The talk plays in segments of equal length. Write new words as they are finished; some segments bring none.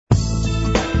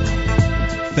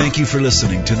Thank you for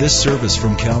listening to this service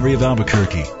from Calvary of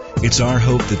Albuquerque. It's our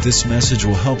hope that this message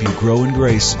will help you grow in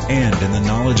grace and in the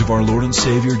knowledge of our Lord and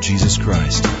Savior, Jesus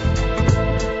Christ.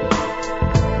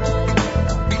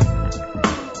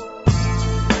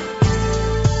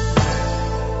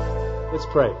 Let's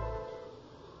pray.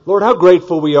 Lord, how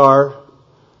grateful we are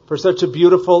for such a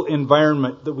beautiful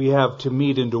environment that we have to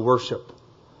meet and to worship.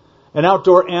 An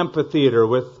outdoor amphitheater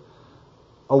with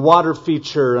a water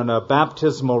feature and a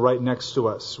baptismal right next to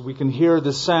us. We can hear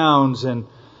the sounds and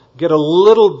get a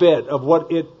little bit of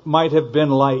what it might have been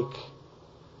like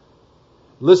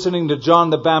listening to John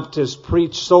the Baptist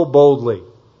preach so boldly.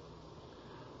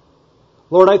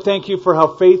 Lord, I thank you for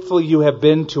how faithful you have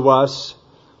been to us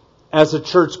as a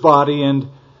church body, and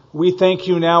we thank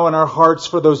you now in our hearts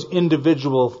for those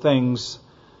individual things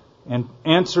and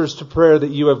answers to prayer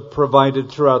that you have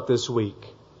provided throughout this week.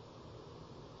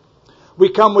 We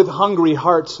come with hungry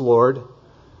hearts, Lord.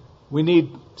 We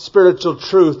need spiritual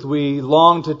truth. We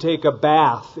long to take a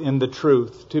bath in the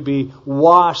truth, to be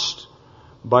washed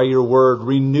by your word,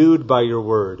 renewed by your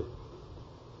word.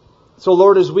 So,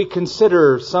 Lord, as we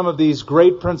consider some of these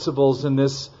great principles in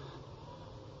this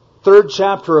third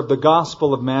chapter of the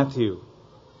Gospel of Matthew,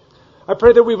 I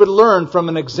pray that we would learn from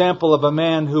an example of a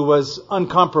man who was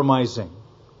uncompromising,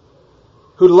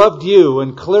 who loved you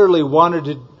and clearly wanted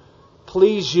to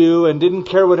please you and didn't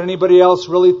care what anybody else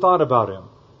really thought about him.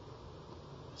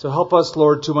 So help us,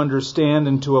 Lord, to understand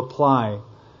and to apply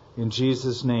in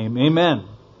Jesus' name. Amen.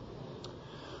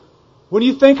 When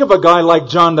you think of a guy like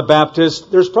John the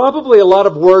Baptist, there's probably a lot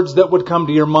of words that would come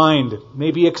to your mind.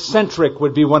 Maybe eccentric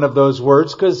would be one of those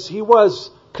words, because he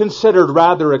was considered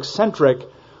rather eccentric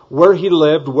where he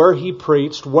lived, where he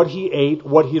preached, what he ate,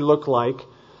 what he looked like.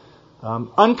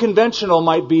 Unconventional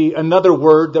might be another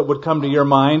word that would come to your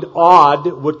mind. Odd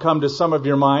would come to some of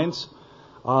your minds.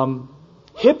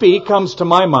 Hippie comes to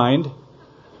my mind.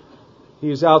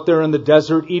 He's out there in the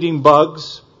desert eating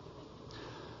bugs.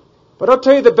 But I'll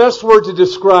tell you the best word to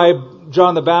describe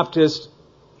John the Baptist,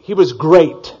 he was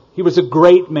great. He was a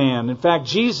great man. In fact,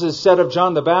 Jesus said of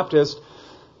John the Baptist,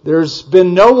 there's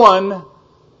been no one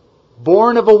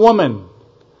born of a woman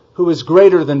who is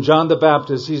greater than John the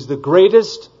Baptist. He's the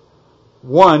greatest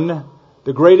one,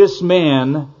 the greatest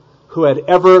man who had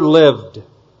ever lived.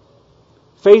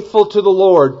 Faithful to the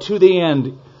Lord to the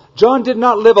end. John did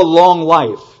not live a long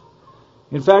life.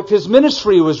 In fact, his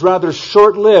ministry was rather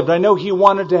short-lived. I know he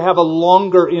wanted to have a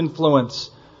longer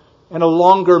influence and a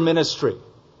longer ministry.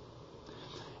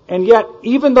 And yet,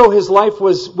 even though his life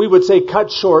was, we would say,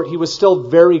 cut short, he was still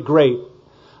very great.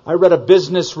 I read a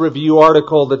Business Review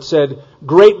article that said,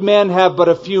 great men have but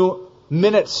a few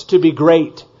minutes to be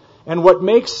great. And what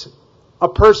makes a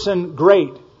person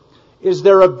great is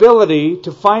their ability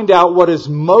to find out what is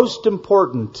most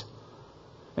important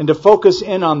and to focus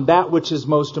in on that which is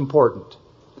most important.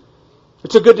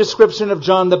 It's a good description of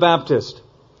John the Baptist.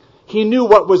 He knew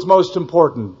what was most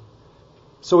important.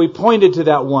 So he pointed to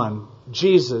that one,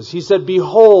 Jesus. He said,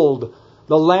 behold,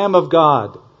 the Lamb of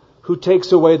God who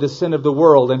takes away the sin of the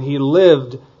world. And he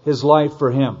lived his life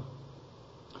for him.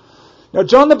 Now,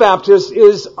 John the Baptist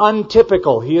is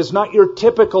untypical. He is not your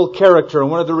typical character. And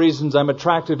one of the reasons I'm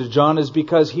attracted to John is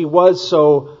because he was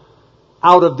so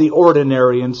out of the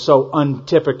ordinary and so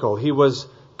untypical. He was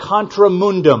contra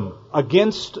mundum,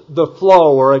 against the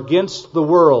flow or against the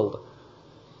world.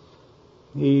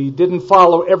 He didn't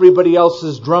follow everybody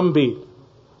else's drumbeat,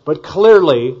 but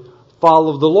clearly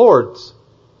followed the Lord's.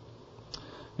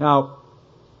 Now,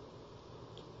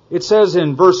 it says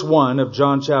in verse 1 of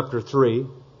John chapter 3,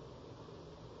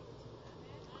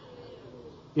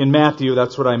 in Matthew,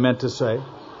 that's what I meant to say.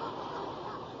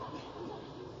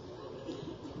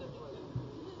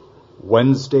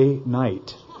 Wednesday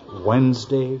night.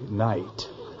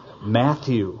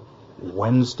 Matthew,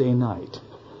 Wednesday night.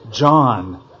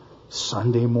 John,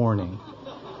 Sunday morning.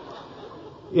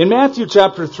 In Matthew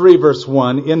chapter 3, verse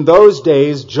 1, in those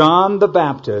days, John the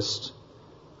Baptist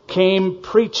came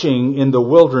preaching in the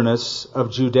wilderness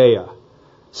of Judea,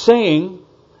 saying,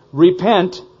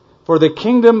 repent, for the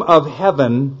kingdom of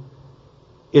heaven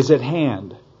is at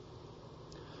hand.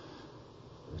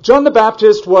 John the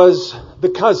Baptist was the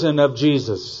cousin of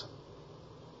Jesus.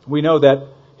 We know that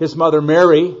his mother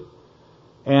Mary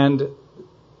and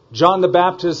John the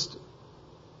Baptist's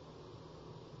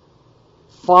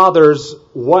father's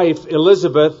wife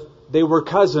Elizabeth, they were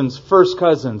cousins, first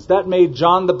cousins. That made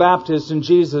John the Baptist and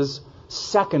Jesus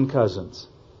second cousins.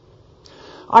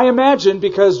 I imagine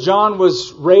because John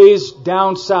was raised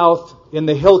down south in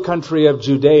the hill country of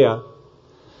Judea,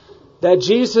 that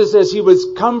Jesus, as he was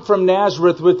come from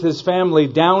Nazareth with his family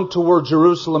down toward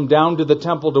Jerusalem, down to the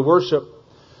temple to worship,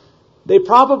 They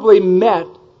probably met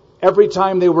every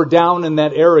time they were down in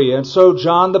that area. And so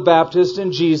John the Baptist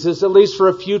and Jesus, at least for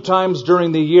a few times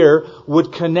during the year,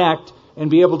 would connect and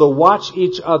be able to watch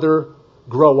each other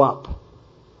grow up.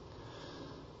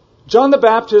 John the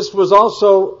Baptist was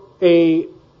also a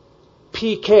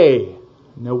PK.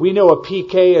 Now, we know a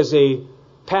PK as a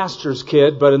pastor's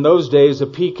kid, but in those days, a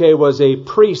PK was a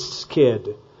priest's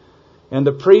kid. And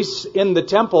the priests in the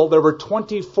temple, there were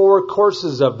 24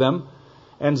 courses of them.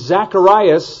 And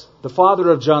Zacharias, the father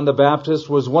of John the Baptist,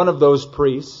 was one of those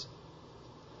priests.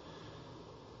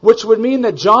 Which would mean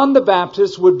that John the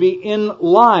Baptist would be in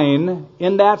line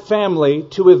in that family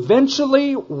to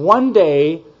eventually one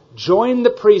day join the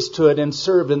priesthood and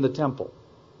serve in the temple.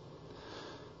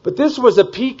 But this was a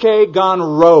PK gone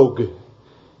rogue.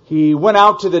 He went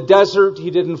out to the desert.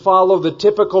 He didn't follow the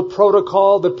typical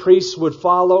protocol the priests would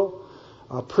follow.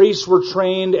 Priests were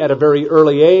trained at a very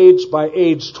early age. By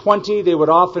age 20, they would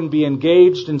often be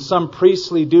engaged in some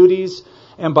priestly duties.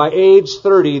 And by age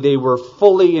 30, they were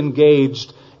fully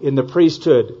engaged in the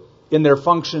priesthood, in their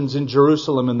functions in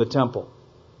Jerusalem in the temple.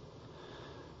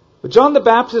 But John the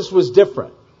Baptist was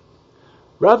different.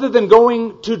 Rather than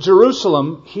going to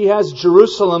Jerusalem, he has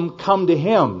Jerusalem come to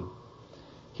him.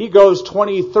 He goes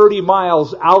 20, 30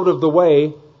 miles out of the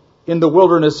way in the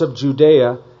wilderness of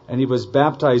Judea, and he was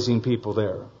baptizing people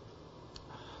there.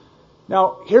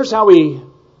 Now, here's how he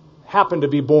happened to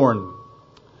be born.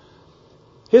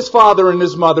 His father and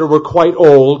his mother were quite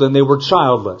old, and they were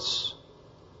childless.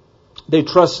 They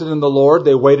trusted in the Lord.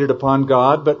 They waited upon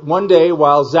God. But one day,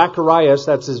 while Zacharias,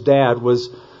 that's his dad, was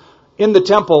in the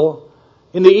temple,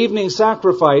 in the evening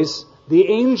sacrifice, the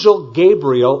angel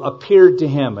Gabriel appeared to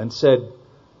him and said,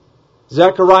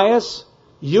 Zacharias,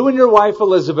 you and your wife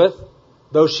Elizabeth,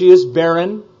 though she is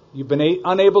barren, you've been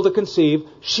unable to conceive,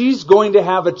 she's going to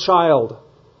have a child.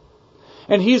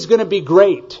 And he's going to be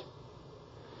great.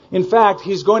 In fact,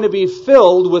 he's going to be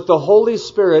filled with the Holy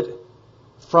Spirit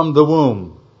from the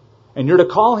womb. And you're to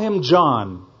call him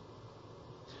John.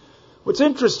 What's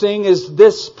interesting is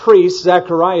this priest,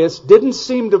 Zacharias, didn't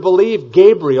seem to believe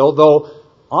Gabriel, though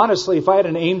honestly, if I had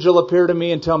an angel appear to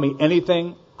me and tell me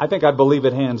anything, I think I'd believe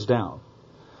it hands down.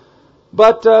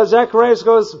 But Zacharias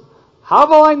goes, how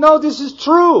will I know this is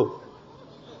true?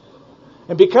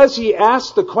 And because he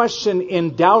asked the question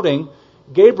in doubting,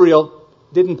 Gabriel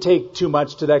didn't take too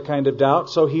much to that kind of doubt,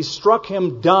 so he struck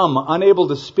him dumb, unable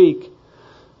to speak.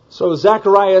 So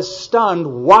Zacharias, stunned,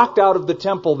 walked out of the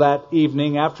temple that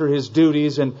evening after his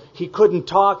duties, and he couldn't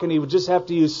talk, and he would just have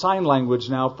to use sign language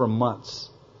now for months.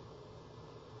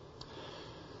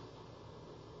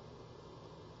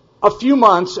 A few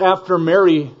months after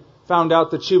Mary found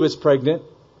out that she was pregnant,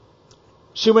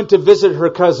 she went to visit her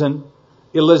cousin,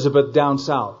 Elizabeth, down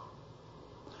south.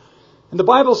 And the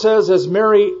Bible says, as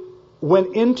Mary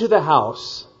went into the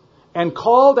house and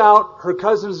called out her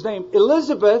cousin's name,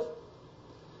 Elizabeth,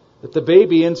 that the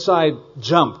baby inside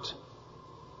jumped.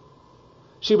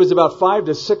 She was about 5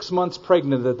 to 6 months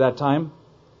pregnant at that time.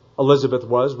 Elizabeth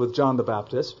was, with John the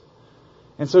Baptist.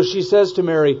 And so she says to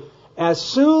Mary, as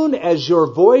soon as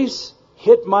your voice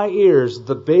hit my ears,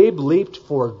 the babe leaped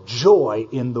for joy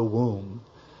in the womb.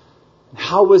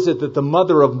 How is it that the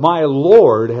mother of my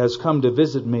Lord has come to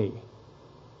visit me?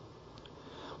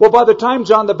 Well, by the time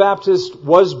John the Baptist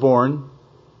was born,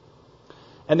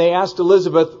 and they asked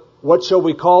Elizabeth, what shall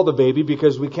we call the baby?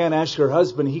 Because we can't ask your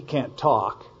husband, he can't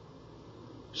talk.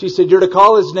 She said, you're to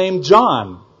call his name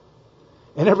John.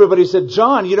 And everybody said,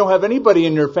 John, you don't have anybody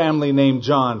in your family named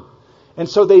John. And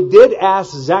so they did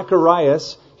ask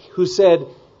Zacharias, who said,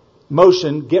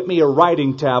 motion, get me a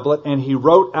writing tablet. And he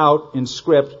wrote out in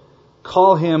script,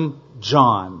 call him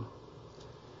John.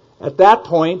 At that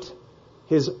point,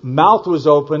 his mouth was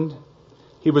opened.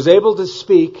 He was able to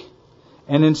speak.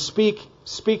 And in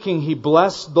speaking, he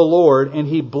blessed the Lord, and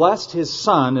he blessed his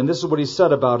son. And this is what he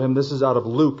said about him. This is out of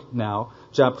Luke now,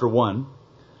 chapter 1.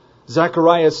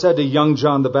 Zacharias said to young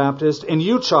John the Baptist, and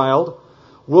you, child,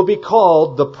 will be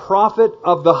called the prophet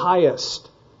of the highest.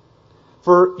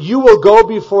 For you will go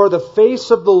before the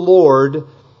face of the Lord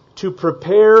to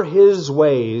prepare his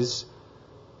ways,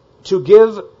 to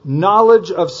give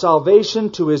knowledge of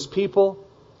salvation to his people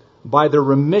by the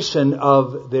remission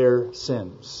of their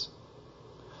sins.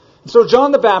 So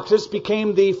John the Baptist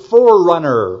became the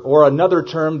forerunner, or another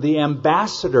term, the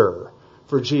ambassador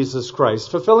for Jesus Christ,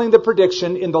 fulfilling the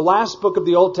prediction in the last book of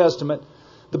the Old Testament,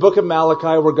 the book of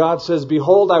Malachi, where God says,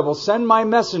 behold, I will send my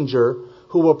messenger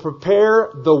who will prepare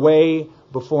the way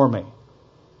before me.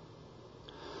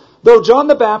 Though John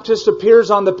the Baptist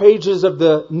appears on the pages of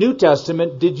the New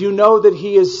Testament, did you know that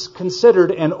he is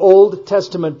considered an Old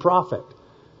Testament prophet?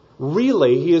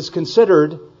 Really, he is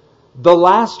considered the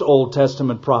last Old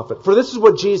Testament prophet. For this is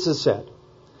what Jesus said.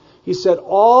 He said,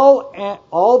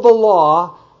 all the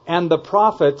law and the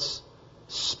prophets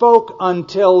spoke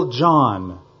until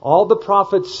John. All the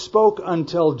prophets spoke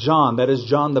until John, that is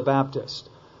John the Baptist.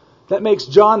 That makes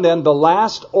John then the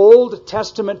last Old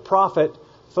Testament prophet,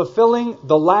 fulfilling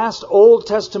the last Old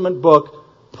Testament book,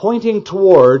 pointing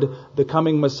toward the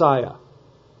coming Messiah.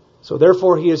 So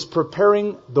therefore he is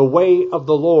preparing the way of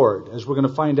the Lord, as we're going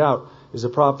to find out is a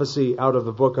prophecy out of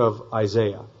the book of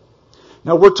Isaiah.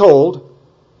 Now we're told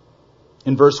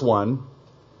in verse 1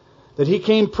 that he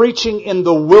came preaching in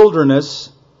the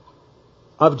wilderness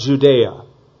of Judea.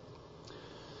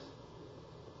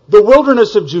 The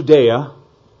wilderness of Judea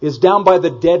is down by the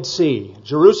Dead Sea.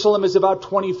 Jerusalem is about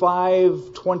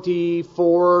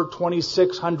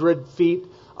 2,600 feet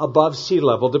above sea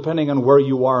level, depending on where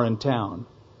you are in town.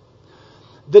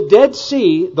 The Dead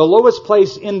Sea, the lowest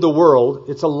place in the world,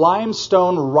 it's a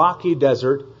limestone rocky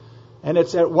desert, and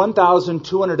it's at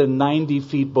 1,290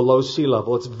 feet below sea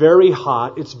level. It's very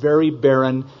hot, it's very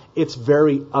barren, it's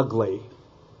very ugly.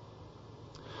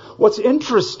 What's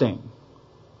interesting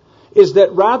is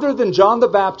that rather than John the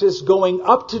Baptist going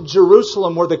up to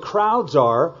Jerusalem where the crowds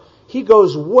are, he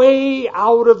goes way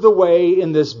out of the way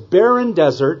in this barren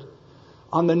desert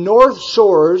on the north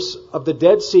shores of the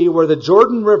Dead Sea where the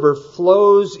Jordan River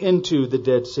flows into the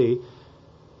Dead Sea.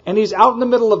 And he's out in the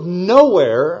middle of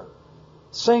nowhere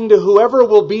saying to whoever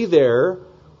will be there,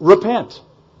 repent.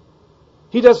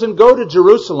 He doesn't go to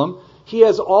Jerusalem. He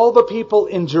has all the people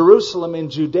in Jerusalem, in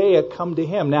Judea, come to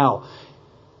him. Now,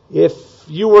 if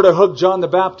you were to hook John the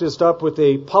Baptist up with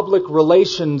a public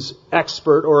relations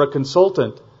expert or a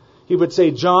consultant, he would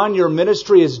say, John, your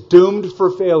ministry is doomed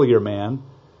for failure, man.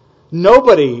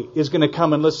 Nobody is going to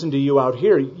come and listen to you out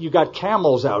here. You got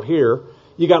camels out here.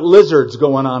 You got lizards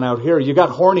going on out here. You got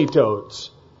horny toads.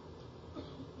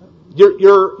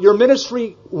 Your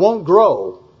ministry won't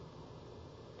grow.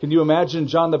 Can you imagine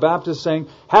John the Baptist saying,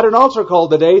 had an altar call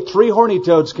today, 3 horny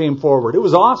toads came forward. It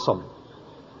was awesome.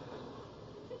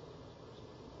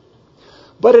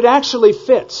 But it actually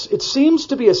fits. It seems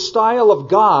to be a style of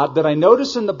God that I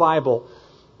notice in the Bible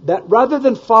that rather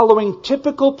than following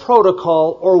typical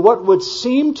protocol or what would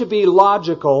seem to be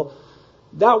logical,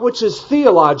 that which is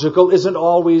theological isn't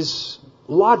always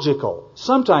logical.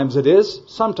 Sometimes it is,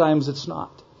 sometimes it's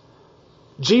not.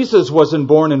 Jesus wasn't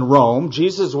born in Rome.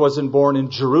 Jesus wasn't born in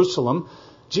Jerusalem.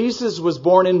 Jesus was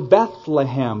born in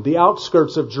Bethlehem, the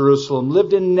outskirts of Jerusalem,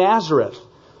 lived in Nazareth,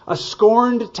 a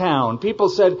scorned town. People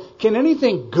said, can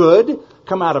anything good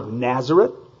come out of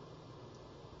Nazareth?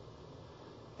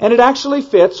 And it actually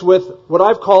fits with what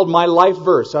I've called my life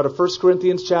verse out of 1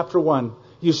 Corinthians chapter 1.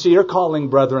 You see your calling,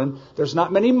 brethren. There's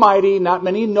not many mighty, not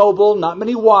many noble, not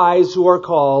many wise who are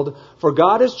called. For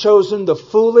God has chosen the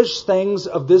foolish things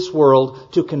of this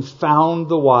world to confound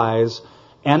the wise,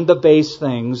 and the base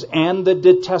things, and the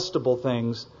detestable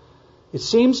things. It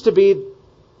seems to be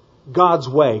God's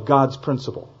way, God's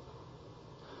principle.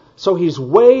 So he's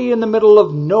way in the middle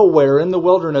of nowhere in the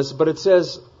wilderness, but it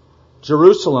says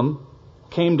Jerusalem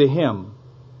came to him.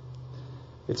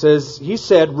 It says, he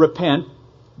said, repent,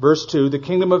 verse 2, the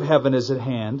kingdom of heaven is at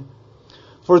hand.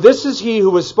 For this is he who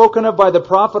was spoken of by the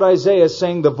prophet Isaiah,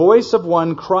 saying, the voice of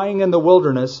one crying in the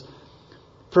wilderness,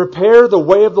 prepare the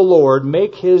way of the Lord,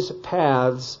 make his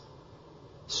paths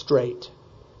straight.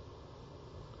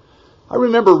 I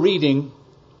remember reading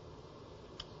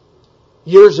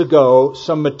years ago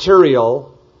some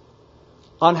material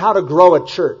on how to grow a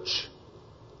church.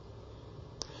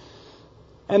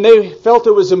 And they felt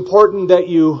it was important that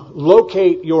you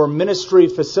locate your ministry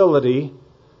facility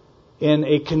in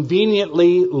a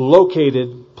conveniently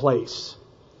located place.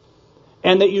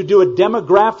 And that you do a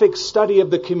demographic study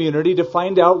of the community to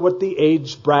find out what the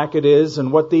age bracket is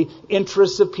and what the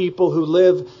interests of people who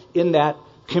live in that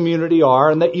community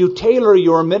are. And that you tailor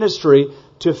your ministry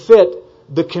to fit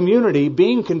the community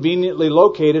being conveniently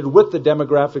located with the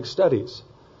demographic studies.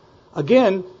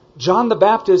 Again, John the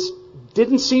Baptist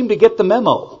didn't seem to get the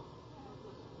memo.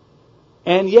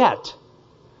 And yet,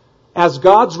 as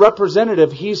God's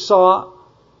representative, he saw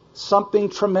something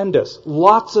tremendous.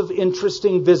 Lots of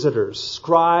interesting visitors,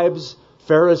 scribes,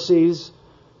 Pharisees,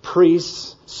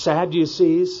 priests,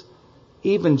 Sadducees,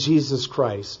 even Jesus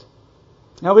Christ.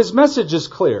 Now his message is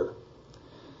clear.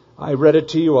 I read it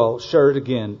to you, I'll share it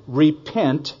again.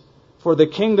 Repent, for the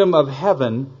kingdom of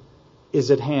heaven is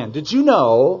at hand. Did you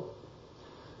know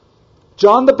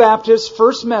John the Baptist's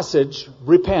first message,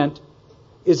 repent,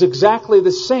 is exactly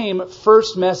the same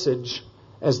first message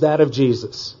as that of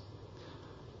Jesus?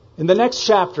 In the next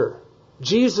chapter,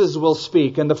 Jesus will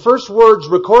speak. And the first words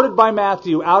recorded by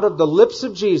Matthew out of the lips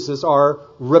of Jesus are,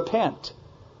 repent,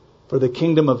 for the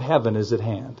kingdom of heaven is at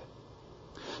hand.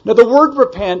 Now the word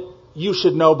repent, you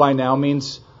should know by now,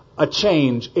 means a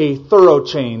change, a thorough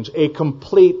change, a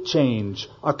complete change,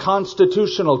 a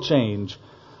constitutional change,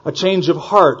 a change of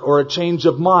heart or a change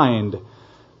of mind.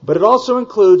 But it also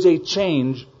includes a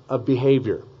change of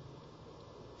behavior.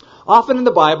 Often in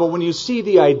the Bible, when you see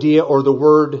the idea or the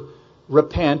word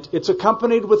repent, it's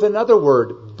accompanied with another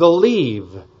word, believe.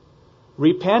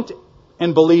 Repent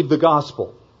and believe the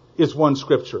gospel is one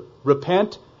scripture.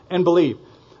 Repent and believe.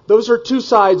 Those are two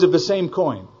sides of the same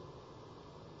coin.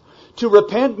 To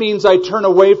repent means I turn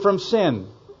away from sin.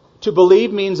 To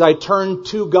believe means I turn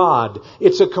to God.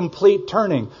 It's a complete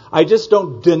turning. I just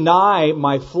don't deny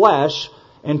my flesh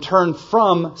and turn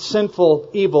from sinful,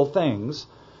 evil things,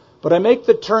 but I make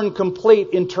the turn complete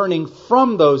in turning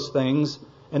from those things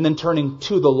and then turning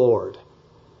to the Lord.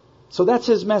 So that's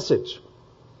His message.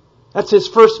 That's His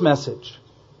first message.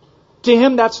 To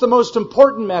Him, that's the most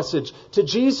important message. To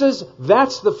Jesus,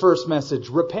 that's the first message.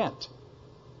 Repent.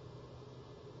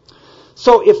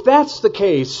 So if that's the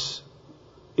case,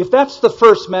 if that's the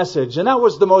first message, and that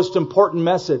was the most important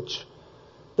message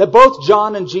that both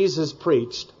John and Jesus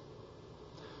preached,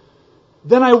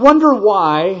 then I wonder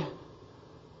why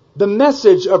the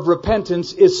message of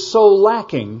repentance is so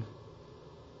lacking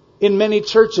in many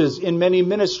churches, in many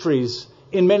ministries,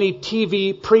 in many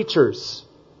TV preachers.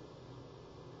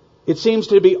 It seems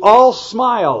to be all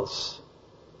smiles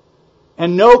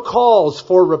and no calls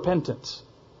for repentance.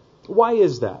 Why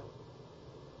is that?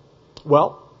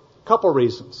 Well, a couple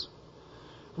reasons.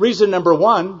 Reason number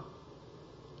one,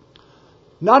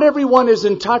 not everyone is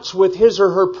in touch with his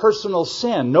or her personal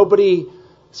sin. Nobody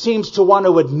seems to want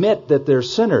to admit that they're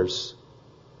sinners.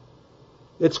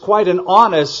 It's quite an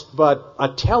honest but a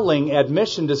telling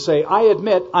admission to say, I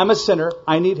admit I'm a sinner,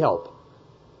 I need help.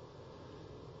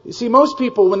 You see, most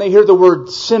people, when they hear the word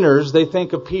sinners, they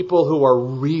think of people who are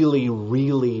really,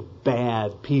 really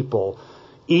bad people.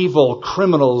 Evil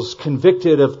criminals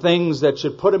convicted of things that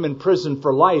should put them in prison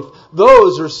for life.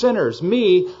 Those are sinners.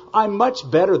 Me, I'm much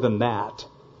better than that.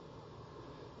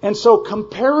 And so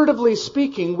comparatively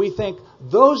speaking, we think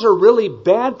those are really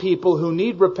bad people who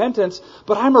need repentance,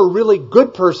 but I'm a really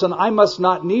good person. I must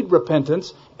not need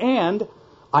repentance. And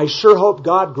I sure hope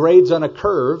God grades on a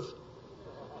curve.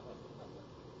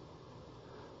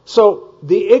 So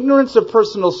the ignorance of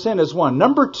personal sin is one.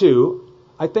 Number two,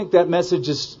 I think that message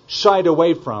is shied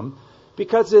away from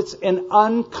because it's an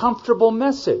uncomfortable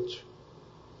message.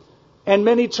 And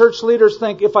many church leaders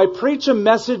think if I preach a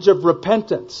message of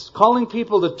repentance, calling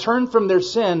people to turn from their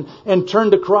sin and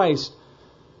turn to Christ,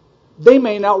 they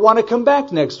may not want to come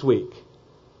back next week.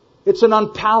 It's an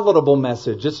unpalatable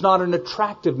message. It's not an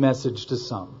attractive message to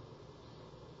some.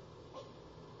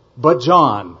 But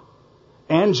John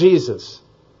and Jesus,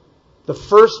 the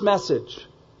first message,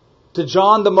 to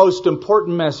John, the most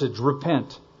important message,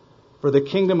 repent, for the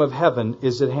kingdom of heaven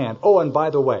is at hand. Oh, and by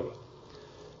the way,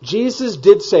 Jesus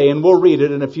did say, and we'll read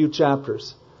it in a few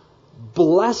chapters,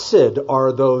 blessed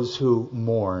are those who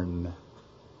mourn.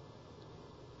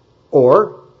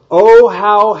 Or, oh,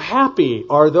 how happy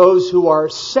are those who are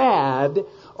sad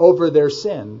over their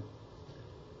sin,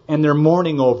 and they're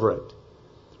mourning over it.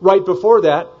 Right before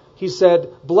that, he said,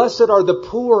 blessed are the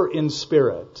poor in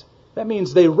spirit. That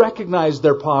means they recognize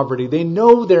their poverty, they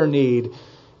know their need,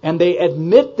 and they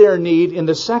admit their need in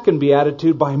the second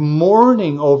beatitude by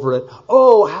mourning over it.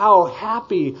 Oh, how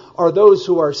happy are those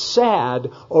who are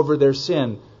sad over their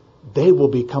sin. They will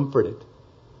be comforted.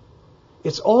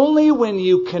 It's only when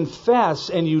you confess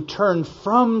and you turn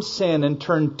from sin and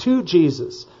turn to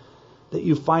Jesus that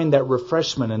you find that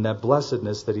refreshment and that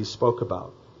blessedness that he spoke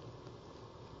about.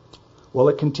 Well,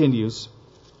 it continues.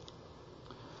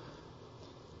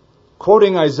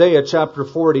 Quoting Isaiah chapter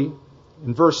 40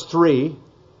 in verse 3,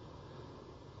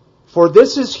 for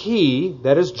this is he,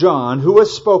 that is John, who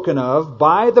was spoken of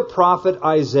by the prophet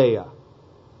Isaiah,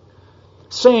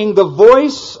 saying, the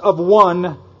voice of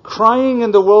one crying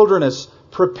in the wilderness,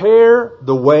 prepare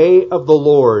the way of the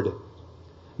Lord,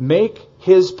 make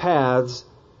his paths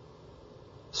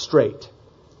straight.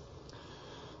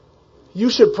 You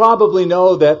should probably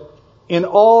know that in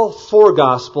all four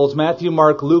Gospels, Matthew,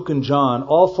 Mark, Luke, and John,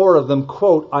 all four of them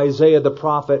quote Isaiah the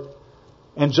prophet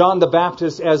and John the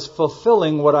Baptist as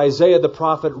fulfilling what Isaiah the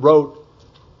prophet wrote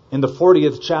in the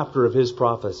 40th chapter of his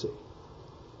prophecy.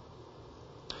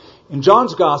 In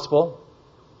John's Gospel,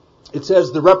 it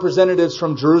says the representatives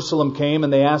from Jerusalem came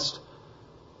and they asked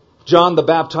John the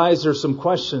Baptizer some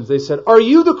questions. They said, are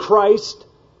you the Christ?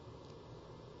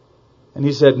 And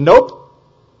he said, nope,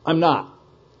 I'm not.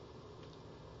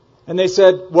 And they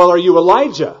said, well, are you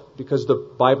Elijah? Because the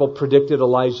Bible predicted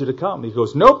Elijah to come. He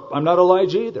goes, nope, I'm not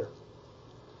Elijah either.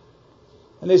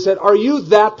 And they said, are you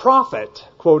that prophet?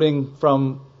 Quoting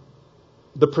from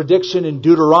the prediction in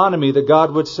Deuteronomy that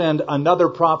God would send another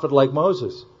prophet like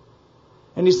Moses.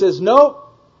 And he says, nope,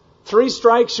 3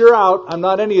 strikes, you're out. I'm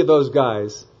not any of those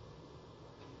guys.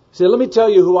 He said, let me tell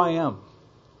you who I am.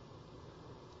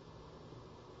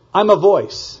 I'm a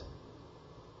voice.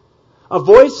 A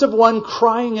voice of one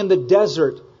crying in the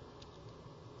desert,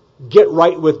 get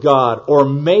right with God, or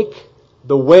make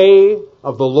the way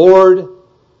of the Lord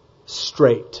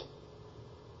straight.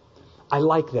 I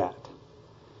like that.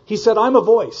 He said, I'm a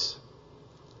voice.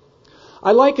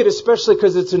 I like it especially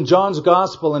because it's in John's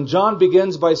Gospel, and John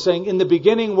begins by saying, in the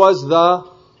beginning was the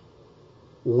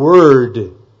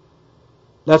Word.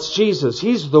 That's Jesus.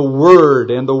 He's the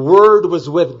Word, and the Word was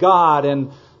with God,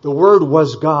 and the Word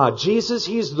was God. Jesus,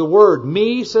 He's the Word.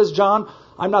 Me, says John,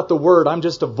 I'm not the Word, I'm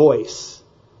just a voice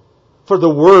for the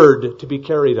Word to be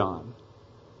carried on.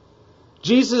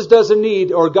 Jesus doesn't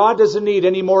need, or God doesn't need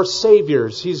any more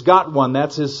saviors. He's got one,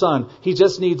 that's His Son. He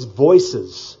just needs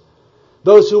voices.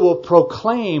 Those who will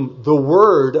proclaim the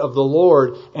Word of the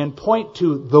Lord and point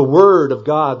to the Word of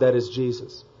God, that is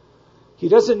Jesus. He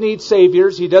doesn't need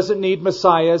saviors. He doesn't need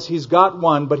messiahs. He's got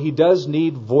one, but He does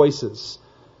need voices.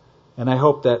 And I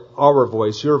hope that our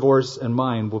voice, your voice and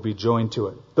mine, will be joined to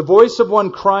it. The voice of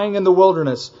one crying in the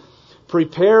wilderness,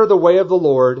 prepare the way of the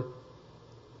Lord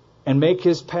and make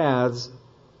His paths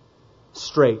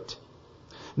straight.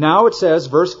 Now it says,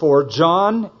 verse 4,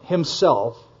 John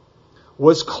himself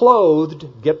was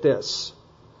clothed, get this,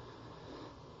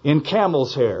 in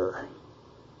camel's hair,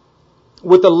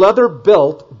 with a leather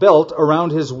belt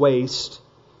around his waist,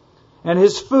 and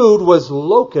his food was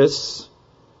locusts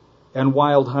and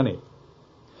wild honey.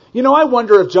 You know, I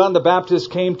wonder if John the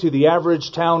Baptist came to the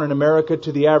average town in America,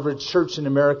 to the average church in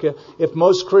America, if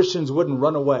most Christians wouldn't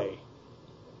run away.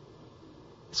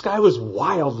 This guy was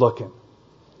wild looking.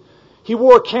 He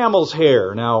wore camel's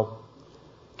hair. Now,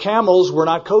 camels were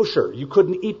not kosher. You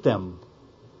couldn't eat them.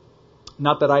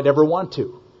 Not that I'd ever want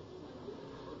to.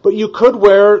 But you could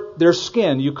wear their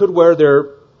skin. You could wear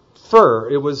their fur.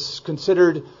 It was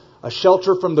considered a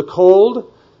shelter from the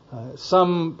cold.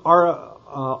 Some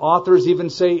authors even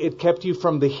say it kept you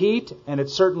from the heat, and it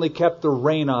certainly kept the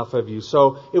rain off of you.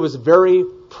 So it was very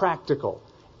practical.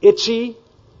 Itchy,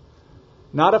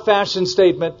 not a fashion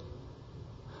statement.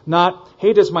 Not,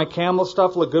 hey, does my camel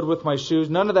stuff look good with my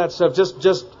shoes? None of that stuff.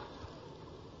 Just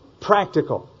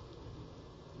practical.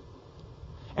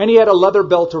 And he had a leather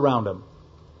belt around him.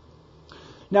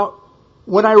 Now,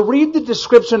 when I read the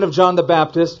description of John the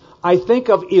Baptist, I think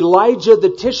of Elijah the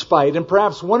Tishbite. And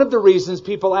perhaps one of the reasons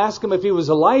people ask him if he was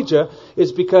Elijah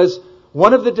is because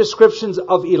one of the descriptions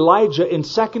of Elijah in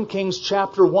 2 Kings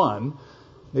chapter 1,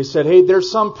 they said, hey,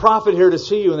 there's some prophet here to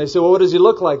see you. And they said, well, what does he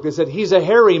look like? They said, he's a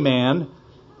hairy man,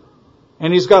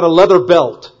 and he's got a leather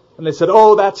belt. And they said,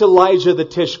 oh, that's Elijah the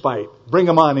Tishbite. Bring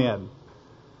him on in.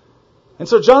 And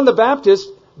so John the Baptist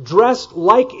dressed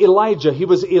like Elijah. He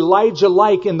was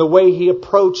Elijah-like in the way he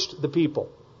approached the people.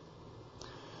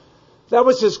 That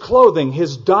was his clothing.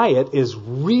 His diet is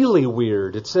really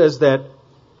weird. It says that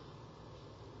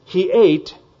he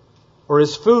ate, or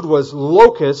his food was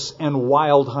locusts and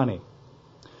wild honey.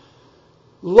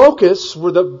 Locusts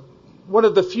were one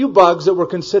of the few bugs that were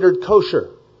considered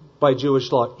kosher by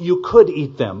Jewish law. You could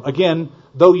eat them. Again,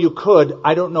 though you could,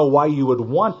 I don't know why you would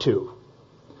want to.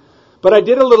 But I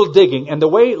did a little digging, and the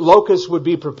way locusts would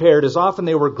be prepared is often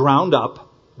they were ground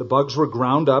up. The bugs were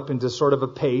ground up into sort of a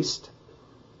paste.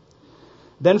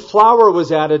 Then flour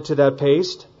was added to that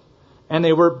paste, and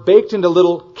they were baked into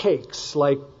little cakes,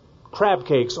 like crab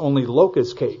cakes, only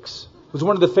locust cakes. It was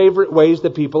one of the favorite ways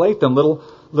that people ate them,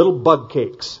 little bug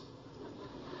cakes.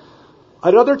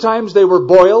 At other times they were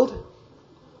boiled,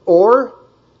 or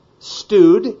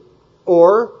stewed,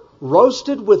 or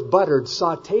roasted with butter,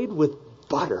 sautéed with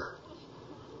butter.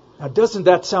 Now, doesn't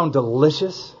that sound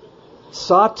delicious?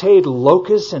 Sautéed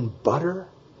locusts and butter?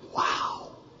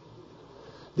 Wow.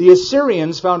 The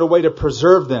Assyrians found a way to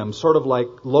preserve them, sort of like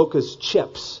locust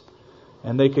chips.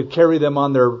 And they could carry them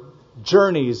on their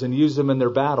journeys and use them in their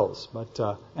battles.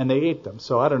 And they ate them.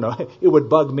 So I don't know. It would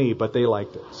bug me, but they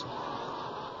liked it. So.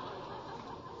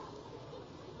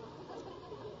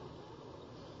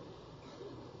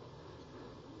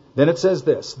 Then it says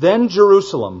this, Then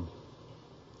Jerusalem,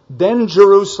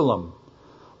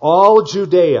 all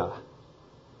Judea,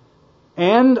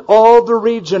 and all the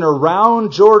region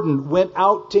around Jordan went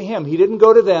out to him. He didn't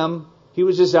go to them. He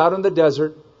was just out in the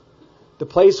desert. The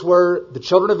place where the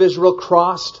children of Israel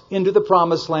crossed into the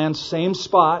promised land, same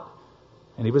spot,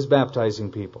 and he was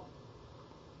baptizing people.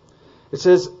 It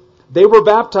says, they were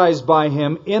baptized by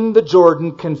him in the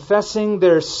Jordan, confessing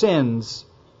their sins.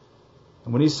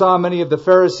 And when he saw many of the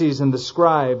Pharisees and the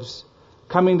scribes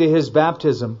coming to his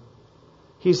baptism,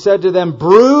 he said to them,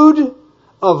 brood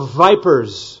of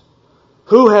vipers,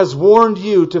 who has warned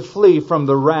you to flee from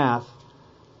the wrath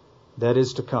that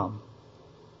is to come?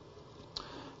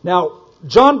 Now,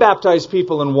 John baptized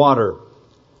people in water.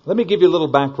 Let me give you a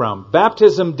little background.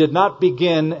 Baptism did not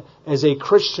begin as a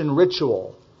Christian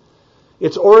ritual.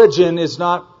 Its origin is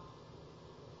not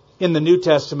in the New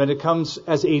Testament. It comes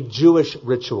as a Jewish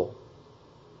ritual.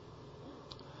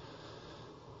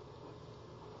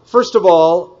 First of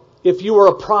all, if you were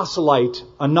a proselyte,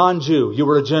 a non-Jew, you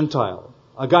were a Gentile,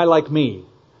 a guy like me,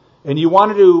 and you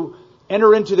wanted to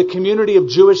enter into the community of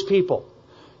Jewish people,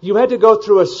 you had to go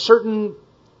through a certain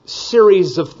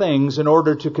series of things in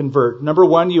order to convert. Number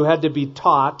one, you had to be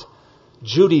taught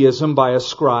Judaism by a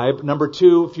scribe. Number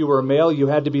two, if you were a male, you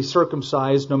had to be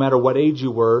circumcised no matter what age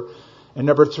you were. And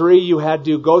number three, you had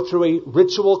to go through a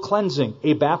ritual cleansing,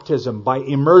 a baptism by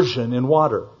immersion in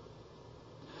water.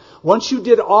 Once you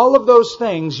did all of those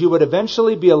things, you would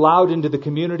eventually be allowed into the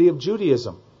community of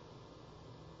Judaism.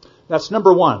 That's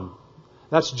number one.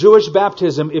 That's Jewish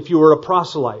baptism if you were a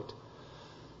proselyte.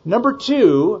 Number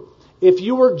two, if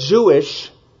you were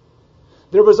Jewish,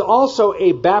 there was also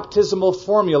a baptismal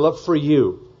formula for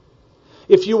you.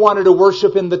 If you wanted to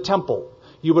worship in the temple,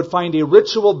 you would find a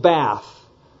ritual bath,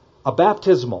 a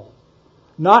baptismal,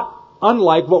 not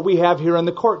unlike what we have here in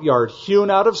the courtyard.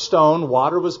 Hewn out of stone,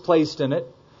 water was placed in it.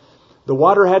 The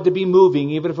water had to be moving,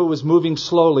 even if it was moving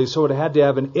slowly, so it had to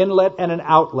have an inlet and an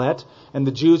outlet. And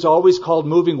the Jews always called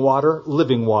moving water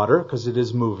living water, because it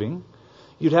is moving.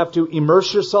 You'd have to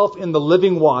immerse yourself in the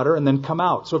living water and then come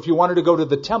out. So if you wanted to go to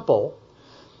the temple,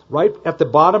 right at the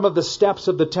bottom of the steps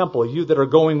of the temple, you that are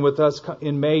going with us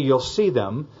in May, you'll see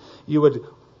them. You would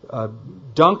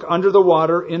dunk under the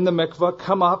water in the mikvah,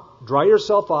 come up, dry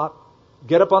yourself up,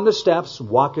 get up on the steps,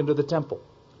 walk into the temple.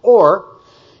 Or,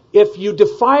 if you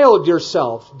defiled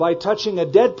yourself by touching a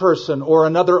dead person or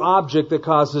another object that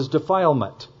causes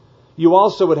defilement, you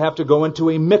also would have to go into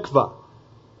a mikvah,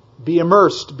 be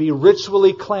immersed, be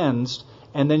ritually cleansed,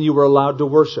 and then you were allowed to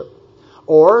worship.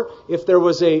 Or if there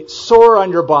was a sore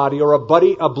on your body or a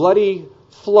bloody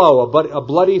flow, a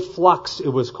bloody flux it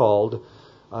was called,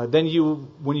 then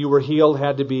you, when you were healed,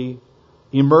 had to be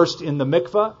immersed in the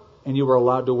mikvah and you were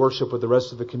allowed to worship with the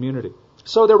rest of the community.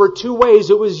 So there were two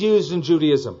ways it was used in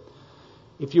Judaism.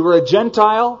 If you were a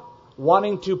Gentile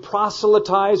wanting to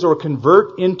proselytize or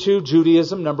convert into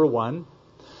Judaism, number one.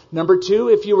 Number two,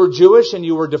 if you were Jewish and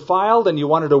you were defiled and you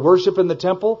wanted to worship in the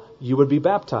temple, you would be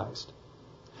baptized.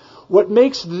 What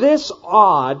makes this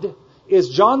odd is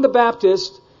John the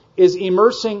Baptist is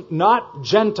immersing not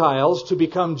Gentiles to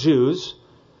become Jews.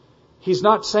 He's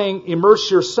not saying immerse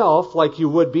yourself like you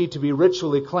would be to be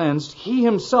ritually cleansed. He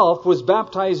himself was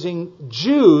baptizing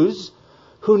Jews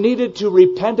who needed to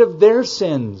repent of their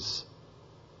sins.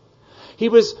 He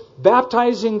was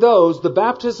baptizing those. The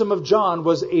baptism of John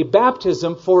was a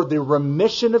baptism for the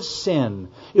remission of sin.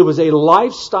 It was a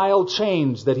lifestyle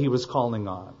change that he was calling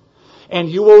on. And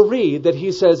you will read that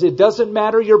he says it doesn't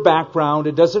matter your background,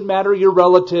 it doesn't matter your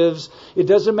relatives, it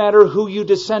doesn't matter who you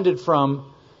descended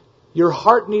from. Your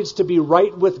heart needs to be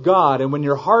right with God. And when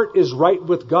your heart is right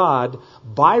with God,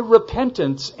 by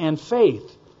repentance and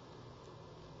faith,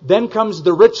 then comes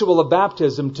the ritual of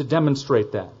baptism to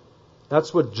demonstrate that.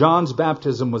 That's what John's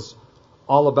baptism was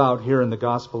all about here in the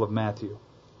Gospel of Matthew.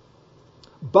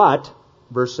 But,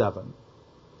 verse 7,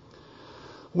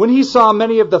 when he saw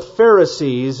many of the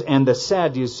Pharisees and the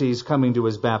Sadducees coming to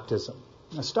his baptism.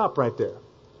 Now stop right there.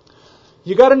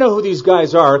 You got to know who these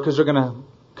guys are, because they're going to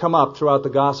come up throughout the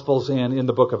Gospels and in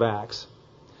the book of Acts.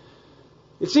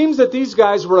 It seems that these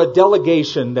guys were a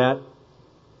delegation that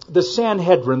the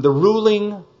Sanhedrin, the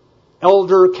ruling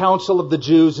elder council of the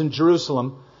Jews in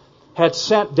Jerusalem, had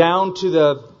sent down to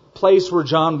the place where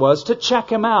John was to check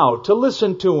him out, to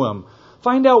listen to him,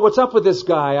 find out what's up with this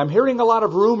guy. I'm hearing a lot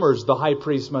of rumors, the high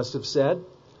priest must have said.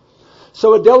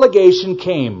 So a delegation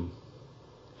came.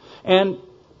 And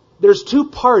there's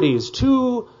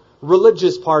two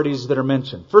religious parties that are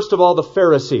mentioned. First of all, the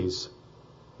Pharisees.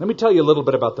 Let me tell you a little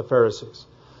bit about the Pharisees.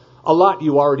 A lot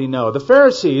you already know. The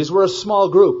Pharisees were a small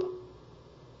group.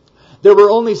 There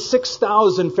were only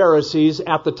 6,000 Pharisees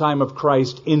at the time of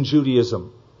Christ in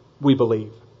Judaism, we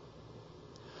believe.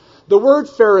 The word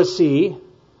Pharisee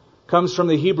comes from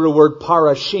the Hebrew word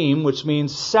parashim, which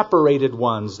means separated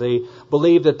ones. They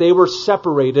believed that they were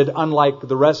separated, unlike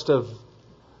the rest of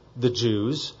the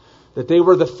Jews. that they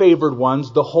were the favored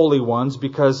ones, the holy ones,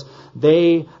 because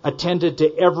they attended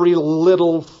to every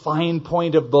little fine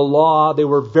point of the law. They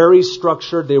were very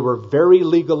structured. They were very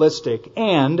legalistic.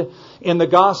 And in the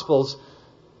Gospels,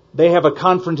 they have a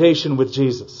confrontation with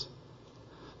Jesus.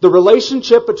 The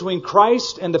relationship between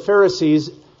Christ and the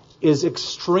Pharisees is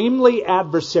extremely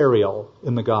adversarial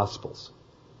in the Gospels.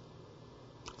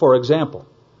 For example,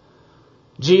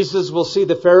 Jesus will see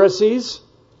the Pharisees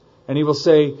and he will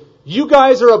say, "You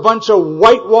guys are a bunch of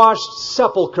whitewashed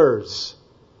sepulchres.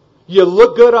 You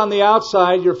look good on the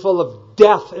outside, you're full of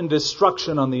death and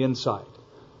destruction on the inside."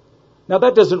 Now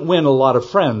that doesn't win a lot of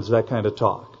friends, that kind of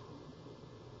talk.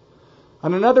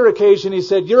 On another occasion he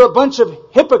said, "You're a bunch of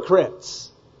hypocrites.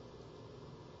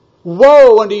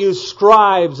 Woe unto you,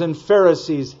 scribes and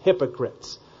Pharisees,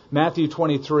 hypocrites." Matthew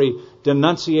 23,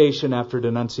 denunciation after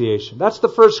denunciation. That's the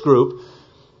first group.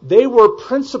 They were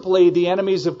principally the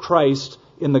enemies of Christ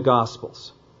in the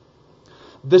Gospels.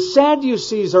 The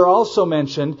Sadducees are also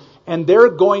mentioned, and they're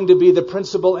going to be the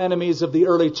principal enemies of the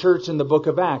early church in the book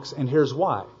of Acts, and here's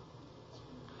why.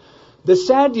 The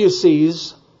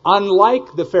Sadducees,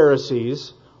 unlike the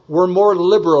Pharisees, were more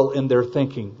liberal in their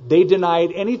thinking. They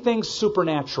denied anything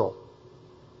supernatural.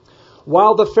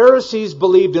 While the Pharisees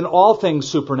believed in all things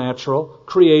supernatural,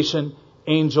 creation,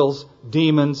 angels,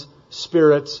 demons,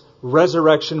 spirits,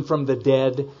 resurrection from the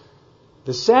dead,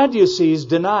 the Sadducees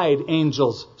denied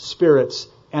angels, spirits,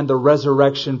 and the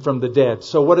resurrection from the dead.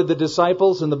 So what did the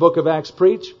disciples in the book of Acts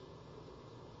preach?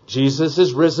 Jesus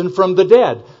is risen from the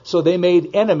dead. So they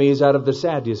made enemies out of the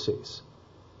Sadducees.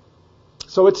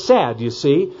 So it's sad, you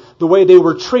see, the way they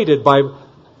were treated by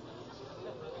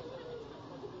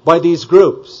these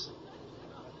groups.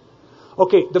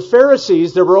 Okay, the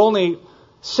Pharisees, there were only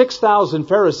 6,000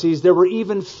 Pharisees. There were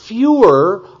even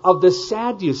fewer of the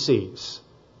Sadducees.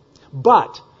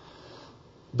 But,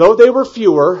 though they were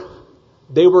fewer,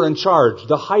 they were in charge.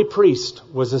 The high priest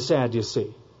was a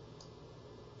Sadducee.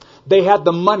 They had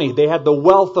the money, they had the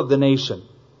wealth of the nation.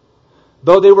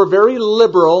 Though they were very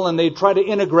liberal and they tried to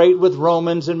integrate with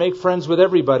Romans and make friends with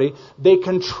everybody, they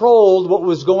controlled what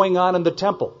was going on in the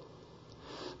temple.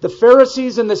 The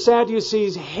Pharisees and the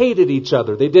Sadducees hated each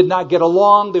other. They did not get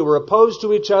along. They were opposed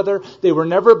to each other. They were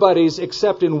never buddies,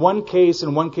 except in one case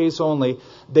and one case only.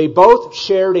 They both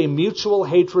shared a mutual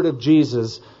hatred of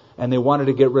Jesus, and they wanted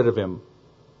to get rid of him.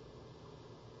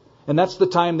 And that's the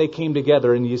time they came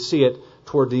together, and you see it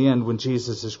toward the end when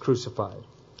Jesus is crucified.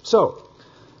 So,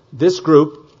 this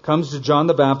group comes to John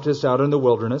the Baptist out in the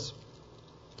wilderness.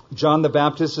 John the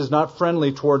Baptist is not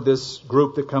friendly toward this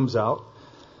group that comes out.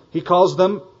 He calls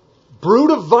them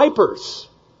brood of vipers.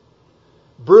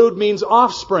 Brood means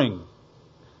offspring.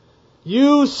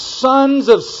 You sons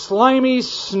of slimy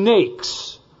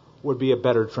snakes would be a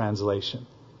better translation.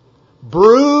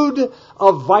 Brood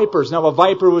of vipers. Now, a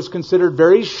viper was considered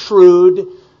very shrewd,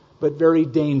 but very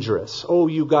dangerous. Oh,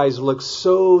 you guys look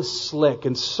so slick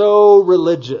and so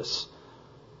religious,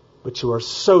 but you are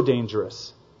so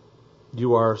dangerous.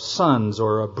 You are sons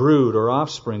or a brood or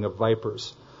offspring of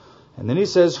vipers. And then he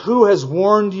says, "Who has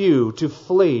warned you to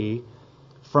flee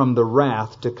from the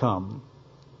wrath to come?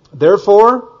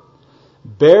 Therefore,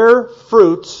 bear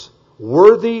fruits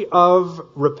worthy of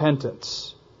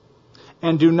repentance.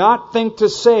 And do not think to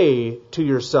say to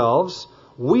yourselves,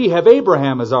 'We have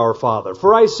Abraham as our father.'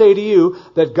 For I say to you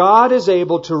that God is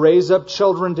able to raise up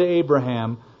children to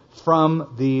Abraham from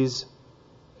these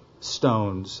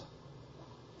stones."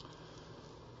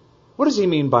 What does he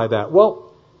mean by that? Well,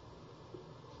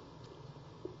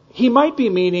 he might be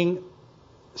meaning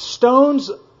stones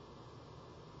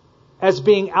as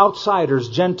being outsiders,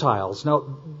 Gentiles. Now,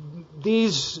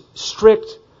 these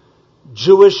strict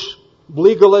Jewish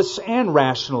legalists and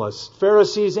rationalists,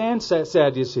 Pharisees and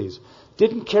Sadducees,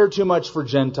 didn't care too much for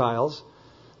Gentiles,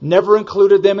 never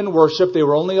included them in worship. They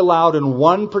were only allowed in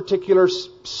one particular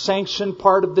sanctioned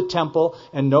part of the temple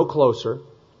and no closer.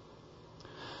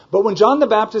 But when John the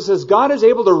Baptist says God is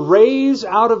able to raise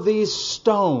out of these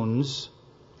stones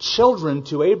children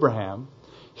to Abraham,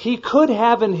 he could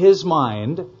have in his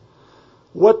mind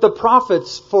what the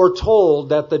prophets foretold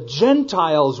that the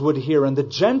Gentiles would hear and the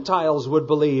Gentiles would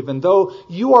believe. And though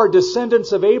you are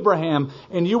descendants of Abraham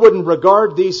and you wouldn't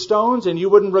regard these stones and you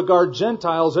wouldn't regard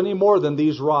Gentiles any more than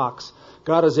these rocks,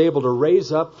 God is able to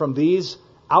raise up from these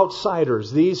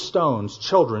outsiders, these stones,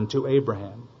 children to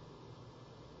Abraham.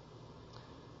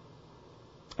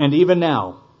 And even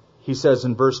now, he says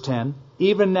in verse 10,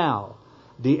 even now,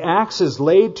 the axe is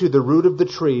laid to the root of the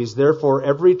trees. Therefore,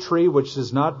 every tree which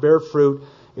does not bear fruit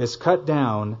is cut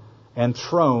down and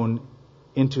thrown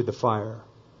into the fire.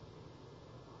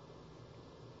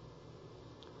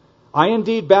 I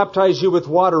indeed baptize you with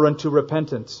water unto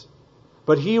repentance.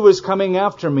 But he who is coming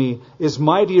after me is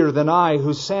mightier than I,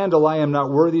 whose sandal I am not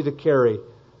worthy to carry.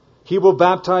 He will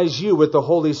baptize you with the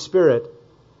Holy Spirit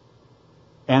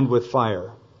and with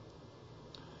fire.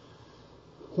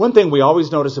 One thing we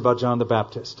always notice about John the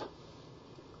Baptist,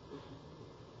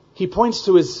 he points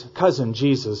to his cousin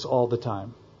Jesus all the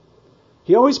time.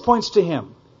 He always points to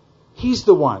him. He's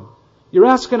the one. You're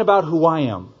asking about who I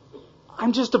am.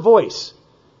 I'm just a voice.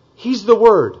 He's the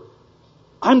Word.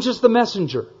 I'm just the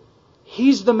messenger.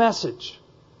 He's the message.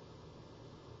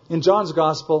 In John's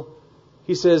Gospel,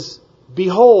 he says,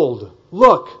 behold,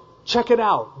 look, check it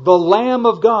out, the Lamb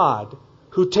of God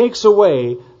who takes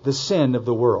away the sin of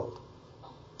the world.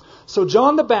 So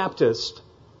John the Baptist,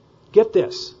 get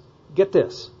this,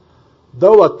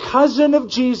 though a cousin of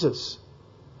Jesus,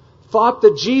 thought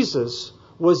that Jesus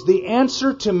was the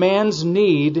answer to man's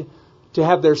need to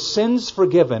have their sins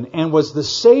forgiven and was the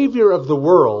Savior of the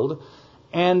world,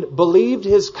 and believed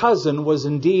his cousin was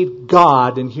indeed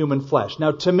God in human flesh.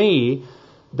 Now, to me,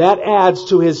 that adds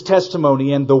to his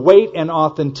testimony and the weight and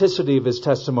authenticity of his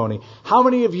testimony. How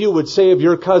many of you would say of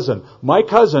your cousin, my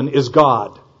cousin is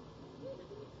God?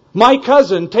 My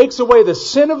cousin takes away the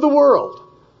sin of the world.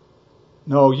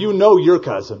 No, you know your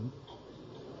cousin.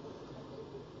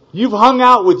 You've hung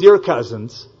out with your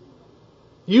cousins.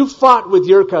 You've fought with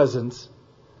your cousins.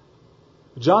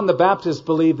 John the Baptist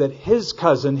believed that his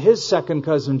cousin, his second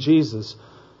cousin Jesus,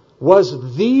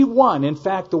 was the one. In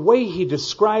fact, the way he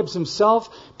describes himself,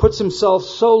 puts himself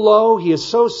so low, he is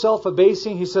so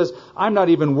self-abasing, he says, I'm not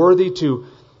even worthy to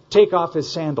take off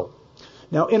his sandal.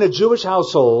 Now, in a Jewish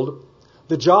household,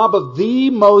 the job of the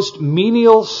most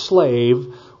menial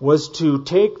slave was to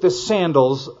take the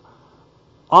sandals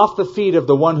off the feet of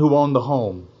the one who owned the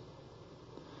home.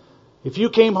 If you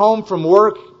came home from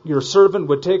work, your servant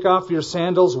would take off your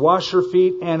sandals, wash your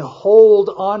feet, and hold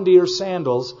onto your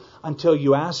sandals until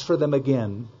you asked for them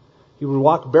again. He would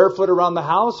walk barefoot around the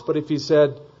house, but if he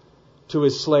said to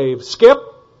his slave, Skip,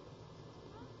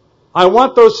 I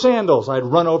want those sandals, I'd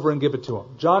run over and give it to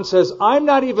him. John says, I'm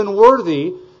not even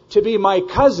worthy to be my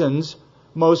cousin's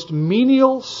most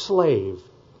menial slave.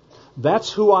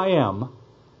 That's who I am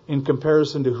in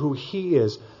comparison to who he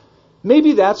is.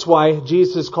 Maybe that's why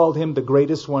Jesus called him the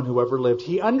greatest one who ever lived.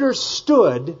 He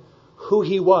understood who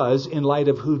he was in light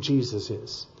of who Jesus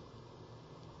is.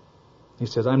 He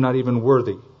says, I'm not even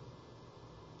worthy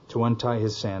to untie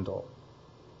his sandal.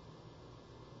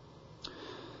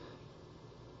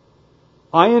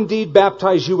 I indeed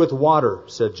baptize you with water,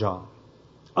 said John,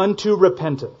 unto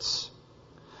repentance.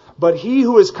 But he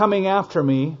who is coming after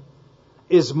me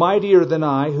is mightier than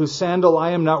I, whose sandal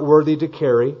I am not worthy to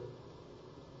carry.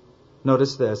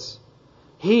 Notice this.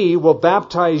 He will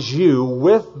baptize you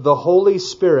with the Holy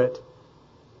Spirit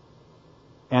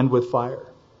and with fire.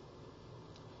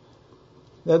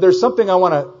 Now, there's something I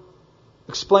want to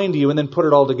explain to you and then put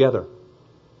it all together.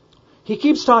 He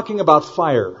keeps talking about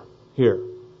fire here.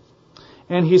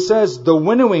 And he says the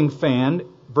winnowing fan,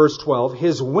 verse 12,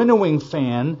 his winnowing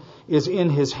fan is in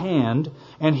his hand,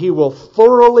 and he will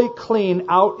thoroughly clean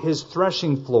out his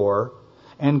threshing floor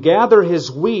and gather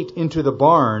his wheat into the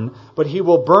barn, but he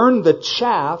will burn the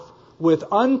chaff with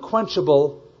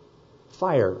unquenchable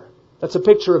fire. That's a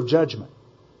picture of judgment.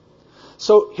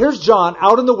 So here's John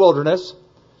out in the wilderness,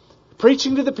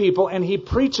 preaching to the people, and he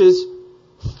preaches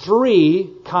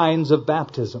 3 kinds of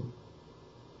baptism.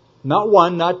 Not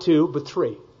 1, not 2, but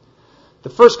 3. The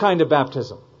first kind of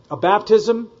baptism, a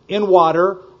baptism in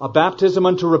water, a baptism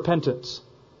unto repentance.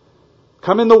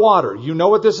 Come in the water. You know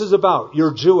what this is about.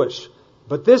 You're Jewish.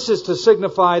 But this is to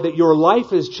signify that your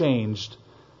life is changed,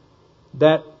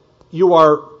 that you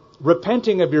are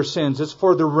repenting of your sins. It's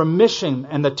for the remission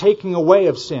and the taking away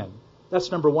of sin.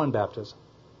 That's number 1 baptism.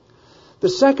 The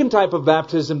second type of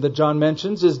baptism that John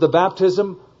mentions is the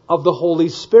baptism of the Holy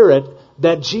Spirit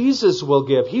that Jesus will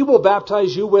give. He will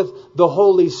baptize you with the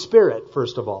Holy Spirit,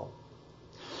 first of all.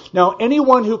 Now,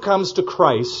 anyone who comes to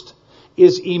Christ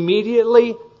is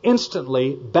immediately,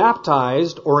 instantly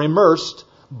baptized or immersed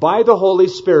by the Holy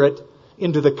Spirit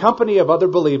into the company of other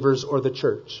believers or the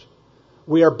church.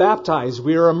 We are baptized,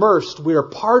 we are immersed, we are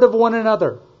part of one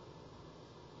another.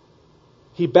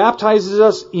 He baptizes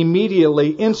us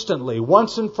immediately, instantly,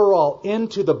 once and for all,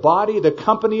 into the body, the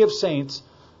company of saints,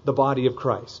 the body of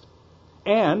Christ.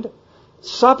 And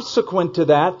subsequent to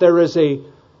that, there is a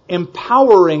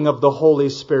empowering of the Holy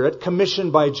Spirit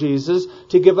commissioned by Jesus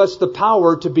to give us the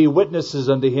power to be witnesses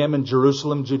unto Him in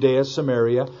Jerusalem, Judea,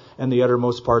 Samaria, and the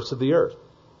uttermost parts of the earth.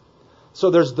 So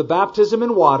there's the baptism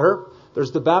in water.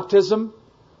 There's the baptism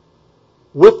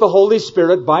with the Holy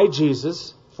Spirit by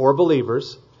Jesus for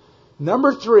believers.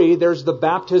 Number 3, there's the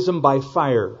baptism by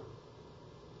fire.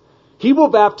 He will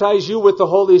baptize you with the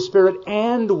Holy Spirit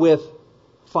and with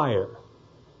fire.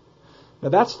 Now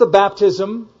that's the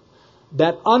baptism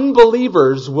that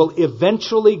unbelievers will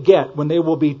eventually get when they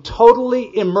will be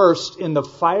totally immersed in the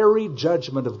fiery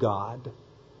judgment of God.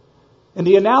 And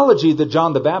the analogy that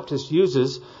John the Baptist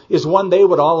uses is one they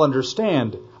would all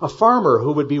understand. A farmer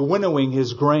who would be winnowing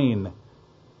his grain.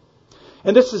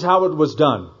 And this is how it was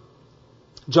done.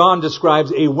 John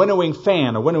describes a winnowing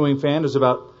fan. A winnowing fan is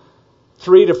about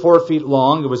 3 to 4 feet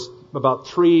long. It was about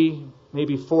 3,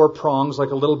 maybe 4 prongs,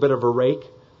 like a little bit of a rake.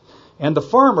 And the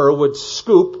farmer would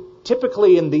scoop,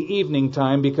 typically in the evening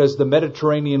time, because the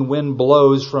Mediterranean wind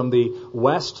blows from the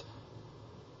west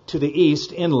to the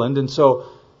east inland. And so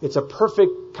it's a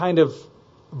perfect kind of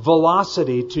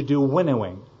velocity to do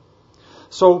winnowing.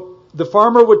 So the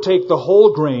farmer would take the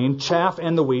whole grain, chaff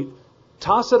and the wheat,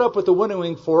 toss it up with the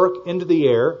winnowing fork into the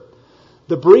air.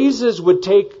 The breezes would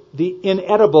take the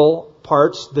inedible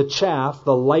parts, the chaff,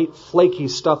 the light flaky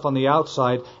stuff on the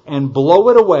outside, and blow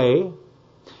it away.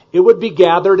 It would be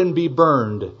gathered and be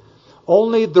burned.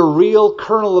 Only the real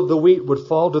kernel of the wheat would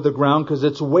fall to the ground because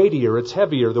it's weightier, it's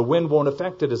heavier. The wind won't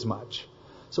affect it as much.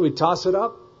 So he'd toss it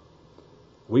up.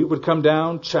 Wheat would come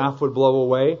down, chaff would blow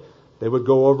away. They would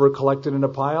go over, collect it in a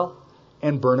pile,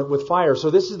 and burn it with fire. So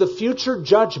this is the future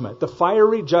judgment, the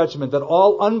fiery judgment that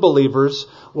all unbelievers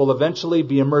will eventually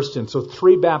be immersed in. So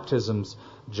 3 baptisms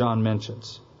John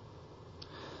mentions.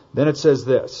 Then it says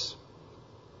this.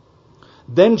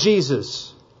 Then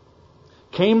Jesus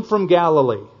came from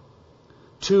Galilee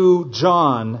to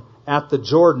John at the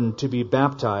Jordan to be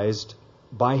baptized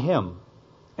by him.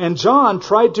 And John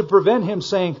tried to prevent him,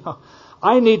 saying,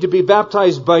 I need to be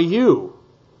baptized by you.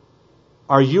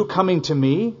 Are you coming to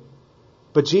me?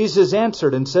 But Jesus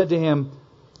answered and said to him,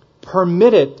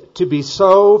 permit it to be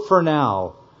so for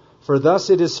now, for thus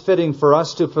it is fitting for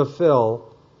us to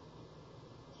fulfill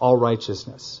all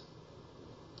righteousness.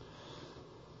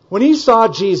 When he saw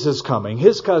Jesus coming,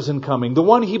 his cousin coming, the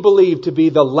one he believed to be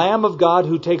the Lamb of God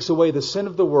who takes away the sin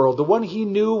of the world, the one he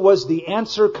knew was the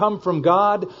answer come from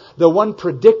God, the one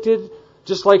predicted,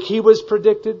 just like he was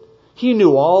predicted, he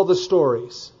knew all the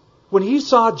stories. When he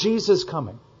saw Jesus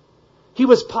coming, he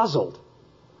was puzzled.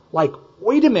 Like,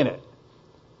 wait a minute.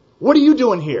 What are you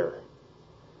doing here?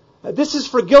 This is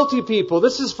for guilty people.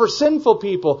 This is for sinful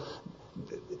people.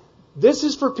 This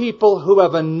is for people who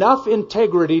have enough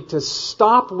integrity to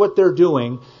stop what they're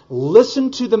doing,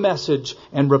 listen to the message,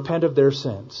 and repent of their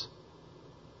sins.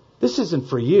 This isn't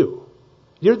for you.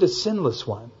 You're the sinless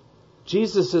one.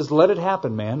 Jesus says, let it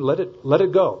happen, man. Let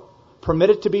it go. Permit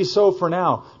it to be so for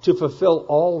now, to fulfill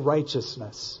all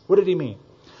righteousness. What did he mean?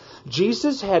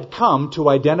 Jesus had come to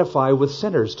identify with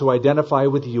sinners, to identify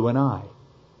with you and I.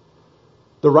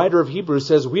 The writer of Hebrews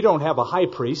says we don't have a high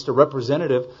priest, a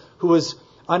representative, who is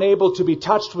unable to be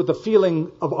touched with the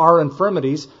feeling of our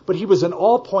infirmities, but he was in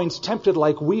all points tempted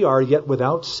like we are, yet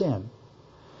without sin.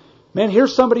 Man,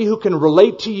 here's somebody who can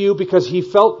relate to you because he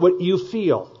felt what you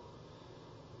feel.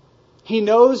 He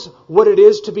knows what it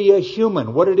is to be a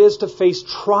human, what it is to face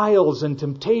trials and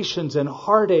temptations and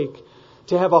heartache,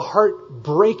 to have a heart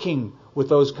breaking with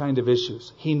those kind of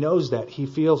issues. He knows that. He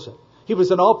feels it. He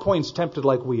was in all points tempted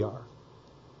like we are.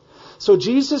 So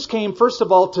Jesus came, first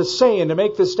of all, to say and to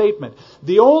make this statement.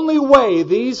 The only way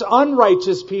these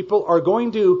unrighteous people are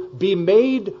going to be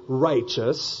made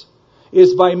righteous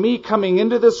is by me coming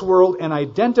into this world and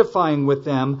identifying with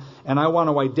them. And I want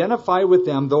to identify with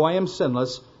them, though I am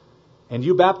sinless. And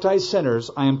you baptize sinners,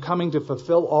 I am coming to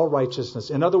fulfill all righteousness.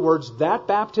 In other words, that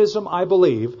baptism, I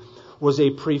believe, was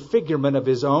a prefigurement of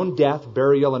his own death,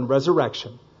 burial, and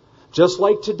resurrection. Just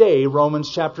like today, Romans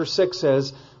chapter 6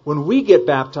 says, when we get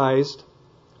baptized,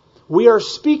 we are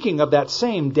speaking of that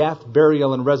same death,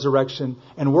 burial, and resurrection,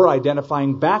 and we're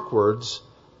identifying backwards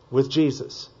with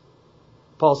Jesus.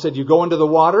 Paul said, you go into the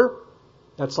water,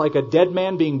 that's like a dead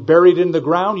man being buried in the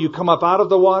ground. You come up out of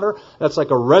the water, that's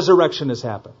like a resurrection has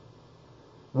happened.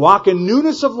 Walk in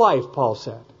newness of life, Paul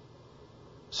said.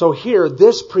 So here,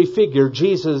 this prefigured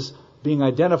Jesus being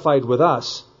identified with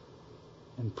us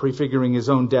and prefiguring his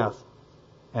own death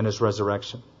and his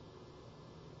resurrection.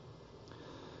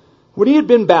 When he had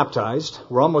been baptized,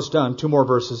 we're almost done, 2 more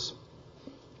verses.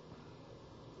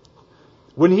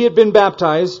 When he had been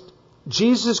baptized,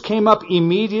 Jesus came up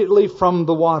immediately from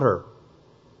the water.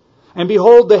 And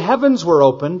behold, the heavens were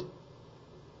opened,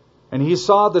 and he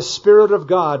saw the Spirit of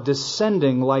God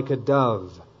descending like a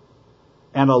dove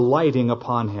and alighting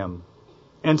upon him.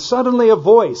 And suddenly a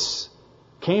voice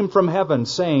came from heaven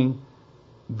saying,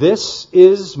 this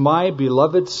is my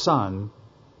beloved Son,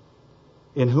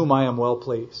 in whom I am well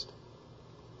pleased.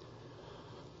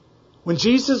 When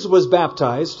Jesus was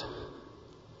baptized,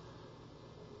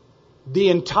 the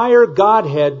entire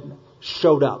Godhead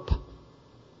showed up.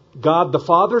 God the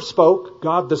Father spoke,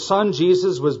 God the Son,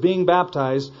 Jesus, was being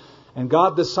baptized, and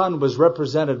God the Son was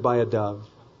represented by a dove.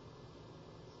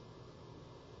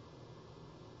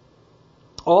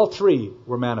 All three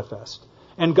were manifest.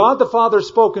 And God the Father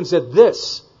spoke and said,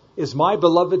 "This is my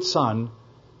beloved Son,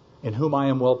 in whom I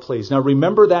am well pleased." Now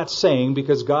remember that saying,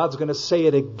 because God's going to say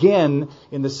it again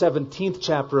in the 17th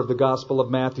chapter of the Gospel of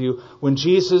Matthew, when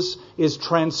Jesus is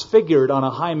transfigured on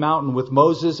a high mountain with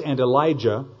Moses and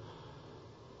Elijah.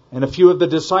 And a few of the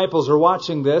disciples are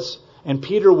watching this, and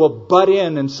Peter will butt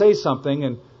in and say something,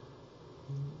 and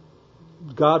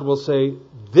God will say,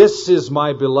 "This is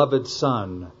my beloved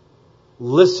Son.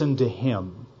 Listen to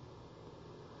him."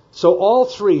 So all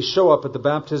three show up at the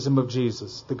baptism of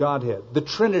Jesus, the Godhead. The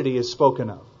Trinity is spoken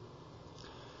of.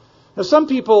 Now some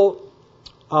people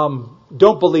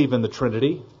don't believe in the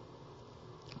Trinity.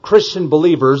 Christian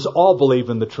believers all believe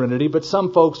in the Trinity, but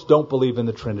some folks don't believe in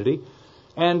the Trinity.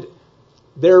 And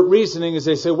their reasoning is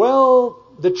they say, well,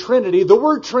 the Trinity, the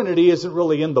word Trinity isn't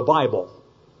really in the Bible.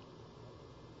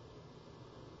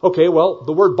 Okay, well,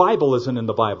 the word Bible isn't in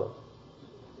the Bible.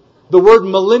 The word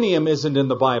millennium isn't in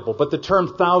the Bible, but the term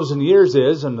 1,000 years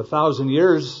is, and 1,000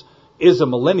 years is a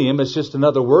millennium. It's just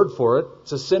another word for it.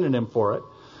 It's a synonym for it.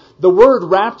 The word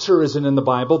rapture isn't in the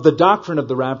Bible. The doctrine of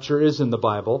the rapture is in the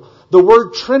Bible. The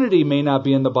word Trinity may not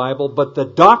be in the Bible, but the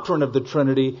doctrine of the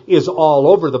Trinity is all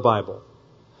over the Bible.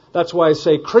 That's why I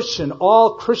say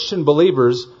all Christian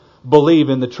believers believe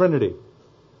in the Trinity.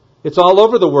 It's all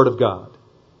over the Word of God.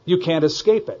 You can't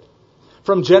escape it.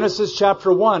 From Genesis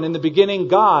chapter 1, in the beginning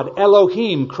God,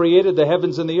 Elohim, created the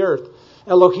heavens and the earth.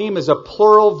 Elohim is a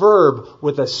plural verb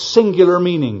with a singular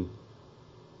meaning.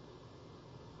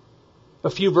 A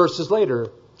few verses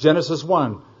later, Genesis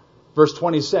 1, verse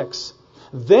 26.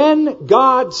 Then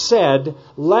God said,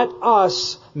 "Let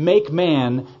us make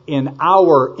man in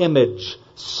our image."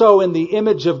 So in the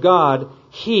image of God,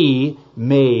 He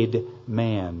made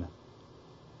man.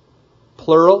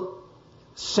 Plural,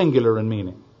 singular in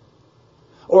meaning.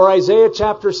 Or Isaiah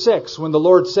chapter 6, when the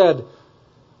Lord said,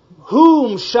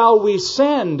 "Whom shall we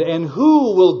send, and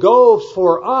who will go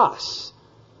for us?"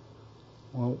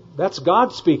 Well, that's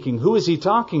God speaking. Who is He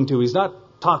talking to? He's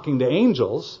not talking to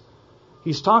angels.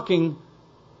 He's talking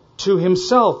to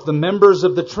Himself, the members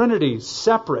of the Trinity,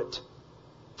 separate.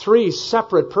 Three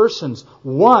separate persons.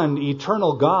 One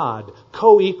eternal God,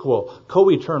 co-equal,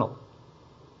 co-eternal.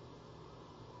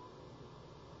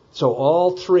 So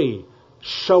all three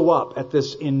show up at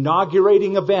this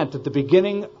inaugurating event at the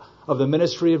beginning of the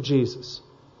ministry of Jesus.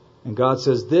 And God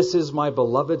says, "This is my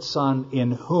beloved Son,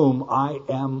 in whom I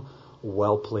am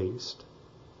well pleased."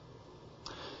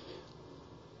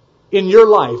 In your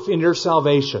life, in your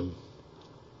salvation,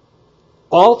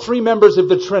 all three members of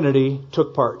the Trinity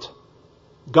took part.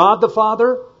 God the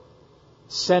Father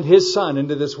sent His Son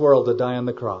into this world to die on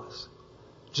the cross.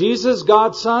 Jesus,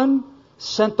 God's Son,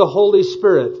 sent the Holy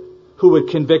Spirit who would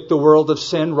convict the world of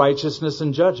sin, righteousness,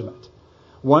 and judgment.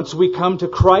 Once we come to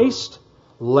Christ,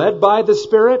 led by the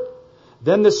Spirit,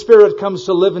 then the Spirit comes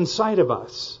to live inside of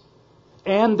us.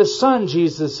 And the Son,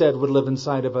 Jesus said, would live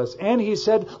inside of us. And He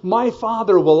said, "My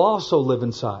Father will also live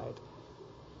inside."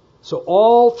 So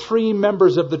all three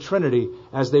members of the Trinity,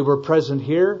 as they were present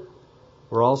here,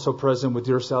 were also present with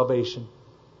your salvation.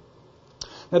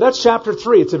 Now that's chapter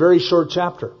 3. It's a very short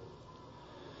chapter.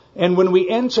 And when we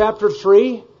end chapter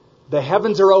 3, the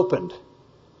heavens are opened.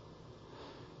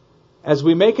 As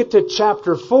we make it to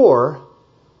chapter 4,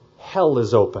 hell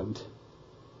is opened.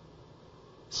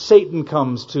 Satan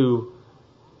comes to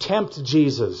tempt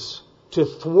Jesus, to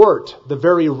thwart the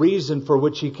very reason for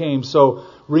which He came. So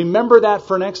remember that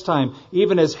for next time.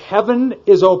 Even as heaven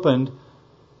is opened,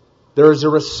 there is a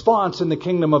response in the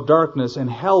kingdom of darkness, and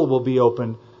hell will be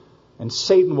opened, and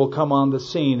Satan will come on the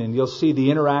scene, and you'll see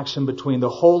the interaction between the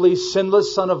holy,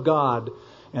 sinless Son of God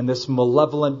and this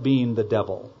malevolent being, the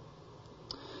devil.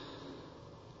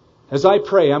 As I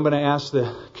pray, I'm going to ask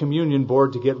the communion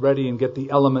board to get ready and get the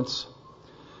elements.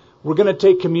 We're going to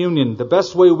take communion. The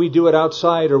best way we do it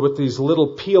outside are with these little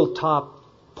peel-top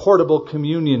portable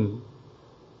communion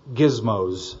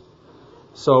gizmos.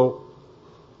 So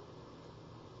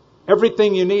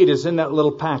everything you need is in that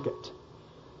little packet.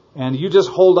 And you just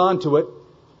hold on to it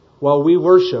while we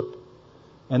worship.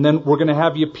 And then we're going to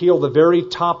have you peel the very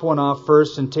top one off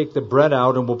first and take the bread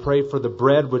out, and we'll pray for the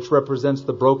bread, which represents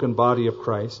the broken body of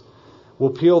Christ.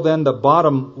 We'll peel then the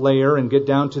bottom layer and get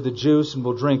down to the juice, and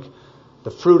we'll drink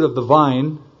the fruit of the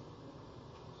vine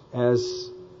as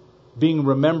being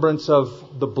remembrance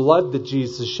of the blood that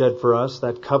Jesus shed for us,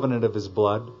 that covenant of His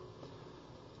blood.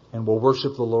 and we'll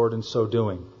worship the Lord in so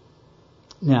doing.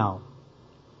 Now,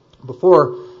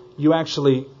 before you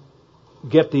actually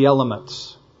get the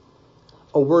elements,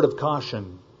 a word of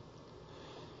caution.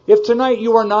 If tonight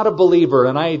you are not a believer,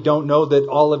 and I don't know that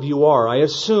all of you are, I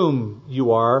assume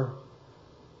you are,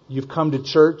 you've come to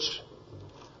church,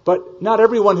 but not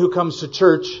everyone who comes to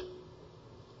church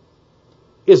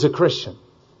is a Christian.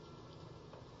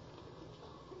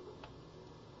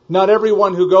 Not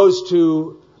everyone who goes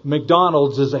to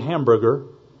McDonald's is a hamburger.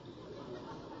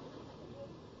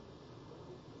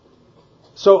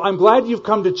 So I'm glad you've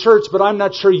come to church, but I'm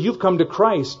not sure you've come to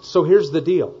Christ. So here's the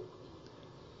deal.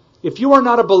 If you are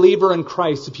not a believer in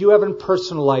Christ, if you haven't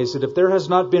personalized it, if there has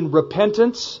not been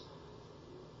repentance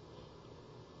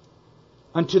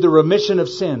unto the remission of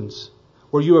sins,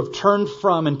 where you have turned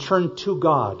from and turned to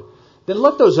God, then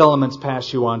let those elements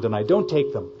pass you on tonight. Don't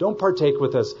take them. Don't partake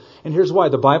with us. And here's why.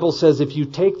 The Bible says if you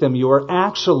take them, you are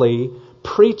actually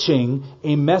preaching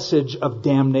a message of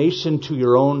damnation to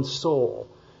your own soul.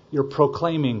 You're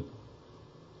proclaiming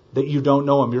that you don't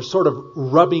know Him. You're sort of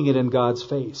rubbing it in God's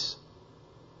face.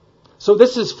 So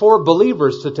this is for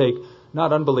believers to take,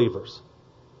 not unbelievers.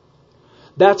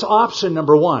 That's option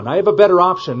number one. I have a better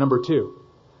option, number two.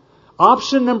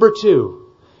 Option number two,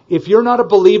 if you're not a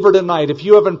believer tonight, if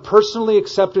you haven't personally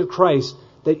accepted Christ,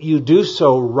 that you do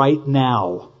so right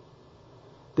now.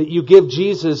 That you give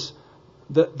Jesus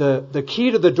the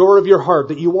key to the door of your heart,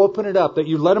 that you open it up, that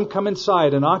you let Him come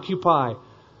inside and occupy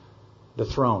the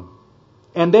throne.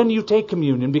 And then you take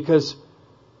communion because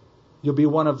you'll be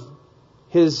one of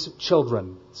His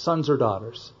children, sons or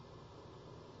daughters.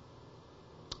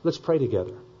 Let's pray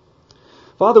together.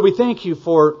 Father, we thank You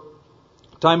for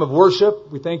time of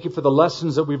worship. We thank You for the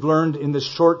lessons that we've learned in this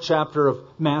short chapter of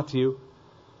Matthew.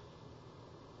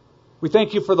 We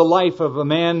thank You for the life of a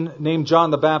man named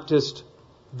John the Baptist,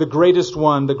 the greatest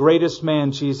one, the greatest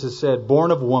man, Jesus said,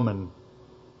 born of woman.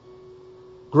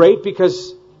 Great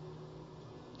because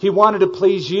he wanted to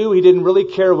please You. He didn't really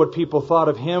care what people thought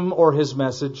of him or his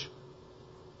message.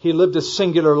 He lived a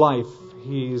singular life.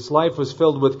 His life was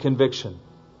filled with conviction.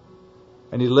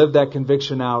 And he lived that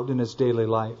conviction out in his daily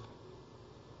life.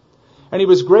 And he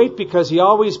was great because he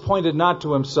always pointed not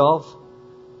to himself.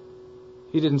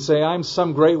 He didn't say, I'm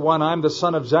some great one. I'm the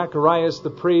son of Zacharias the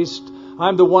priest.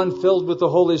 I'm the one filled with the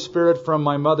Holy Spirit from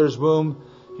my mother's womb.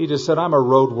 He just said, I'm a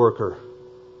road worker.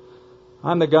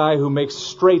 I'm the guy who makes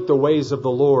straight the ways of the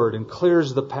Lord and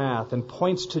clears the path and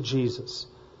points to Jesus.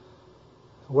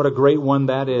 What a great one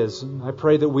that is. I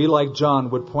pray that we, like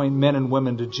John, would point men and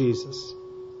women to Jesus.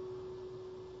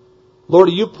 Lord,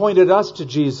 You pointed us to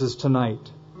Jesus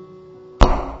tonight.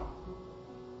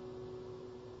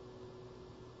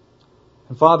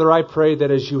 And Father, I pray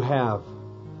that as You have,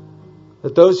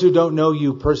 that those who don't know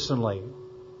You personally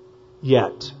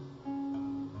yet,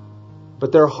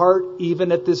 but their heart,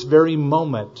 even at this very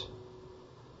moment,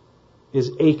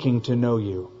 is aching to know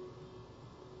You.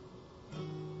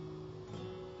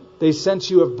 They sense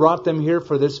You have brought them here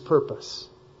for this purpose.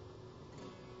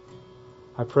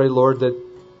 I pray, Lord, that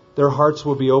their hearts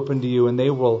will be open to You and they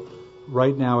will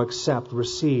right now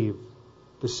receive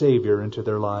the Savior into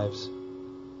their lives.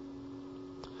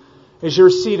 As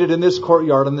you're seated in this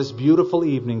courtyard on this beautiful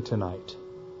evening tonight,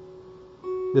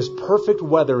 this perfect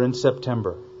weather in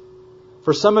September,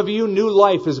 for some of you, new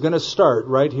life is going to start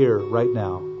right here, right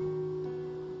now.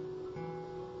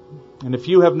 And if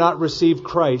you have not received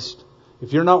Christ,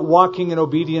 if you're not walking in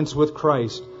obedience with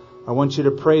Christ, I want you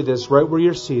to pray this right where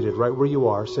you're seated, right where you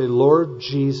are. Say, Lord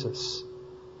Jesus,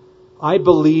 I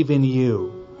believe in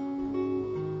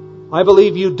You. I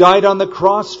believe You died on the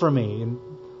cross for me and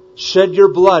shed Your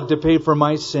blood to pay for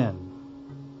my sin.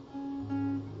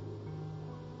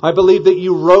 I believe that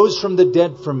You rose from the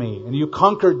dead for me and You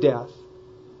conquered death.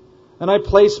 And I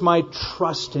place my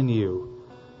trust in You.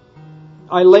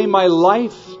 I lay my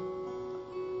life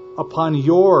upon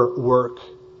Your work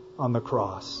on the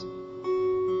cross.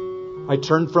 I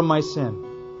turn from my sin.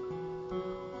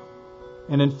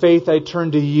 And in faith I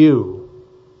turn to You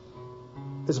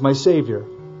as my Savior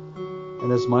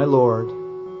and as my Lord.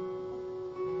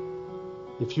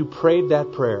 If you prayed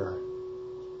that prayer,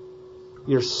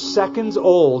 you're seconds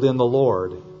old in the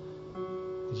Lord.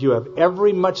 You have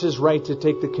every much as right to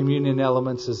take the communion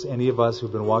elements as any of us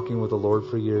who've been walking with the Lord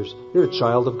for years. You're a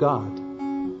child of God.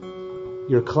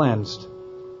 You're cleansed.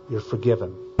 You're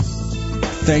forgiven.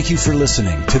 Thank you for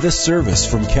listening to this service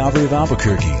from Calvary of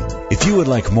Albuquerque. If you would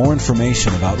like more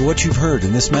information about what you've heard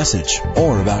in this message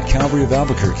or about Calvary of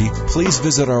Albuquerque, please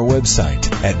visit our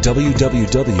website at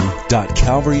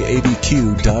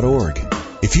www.calvaryabq.org.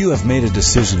 If you have made a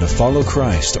decision to follow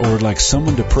Christ or would like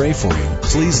someone to pray for you,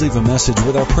 please leave a message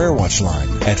with our Prayer Watch line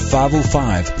at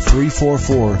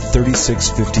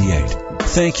 505-344-3658.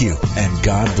 Thank you, and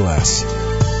God bless.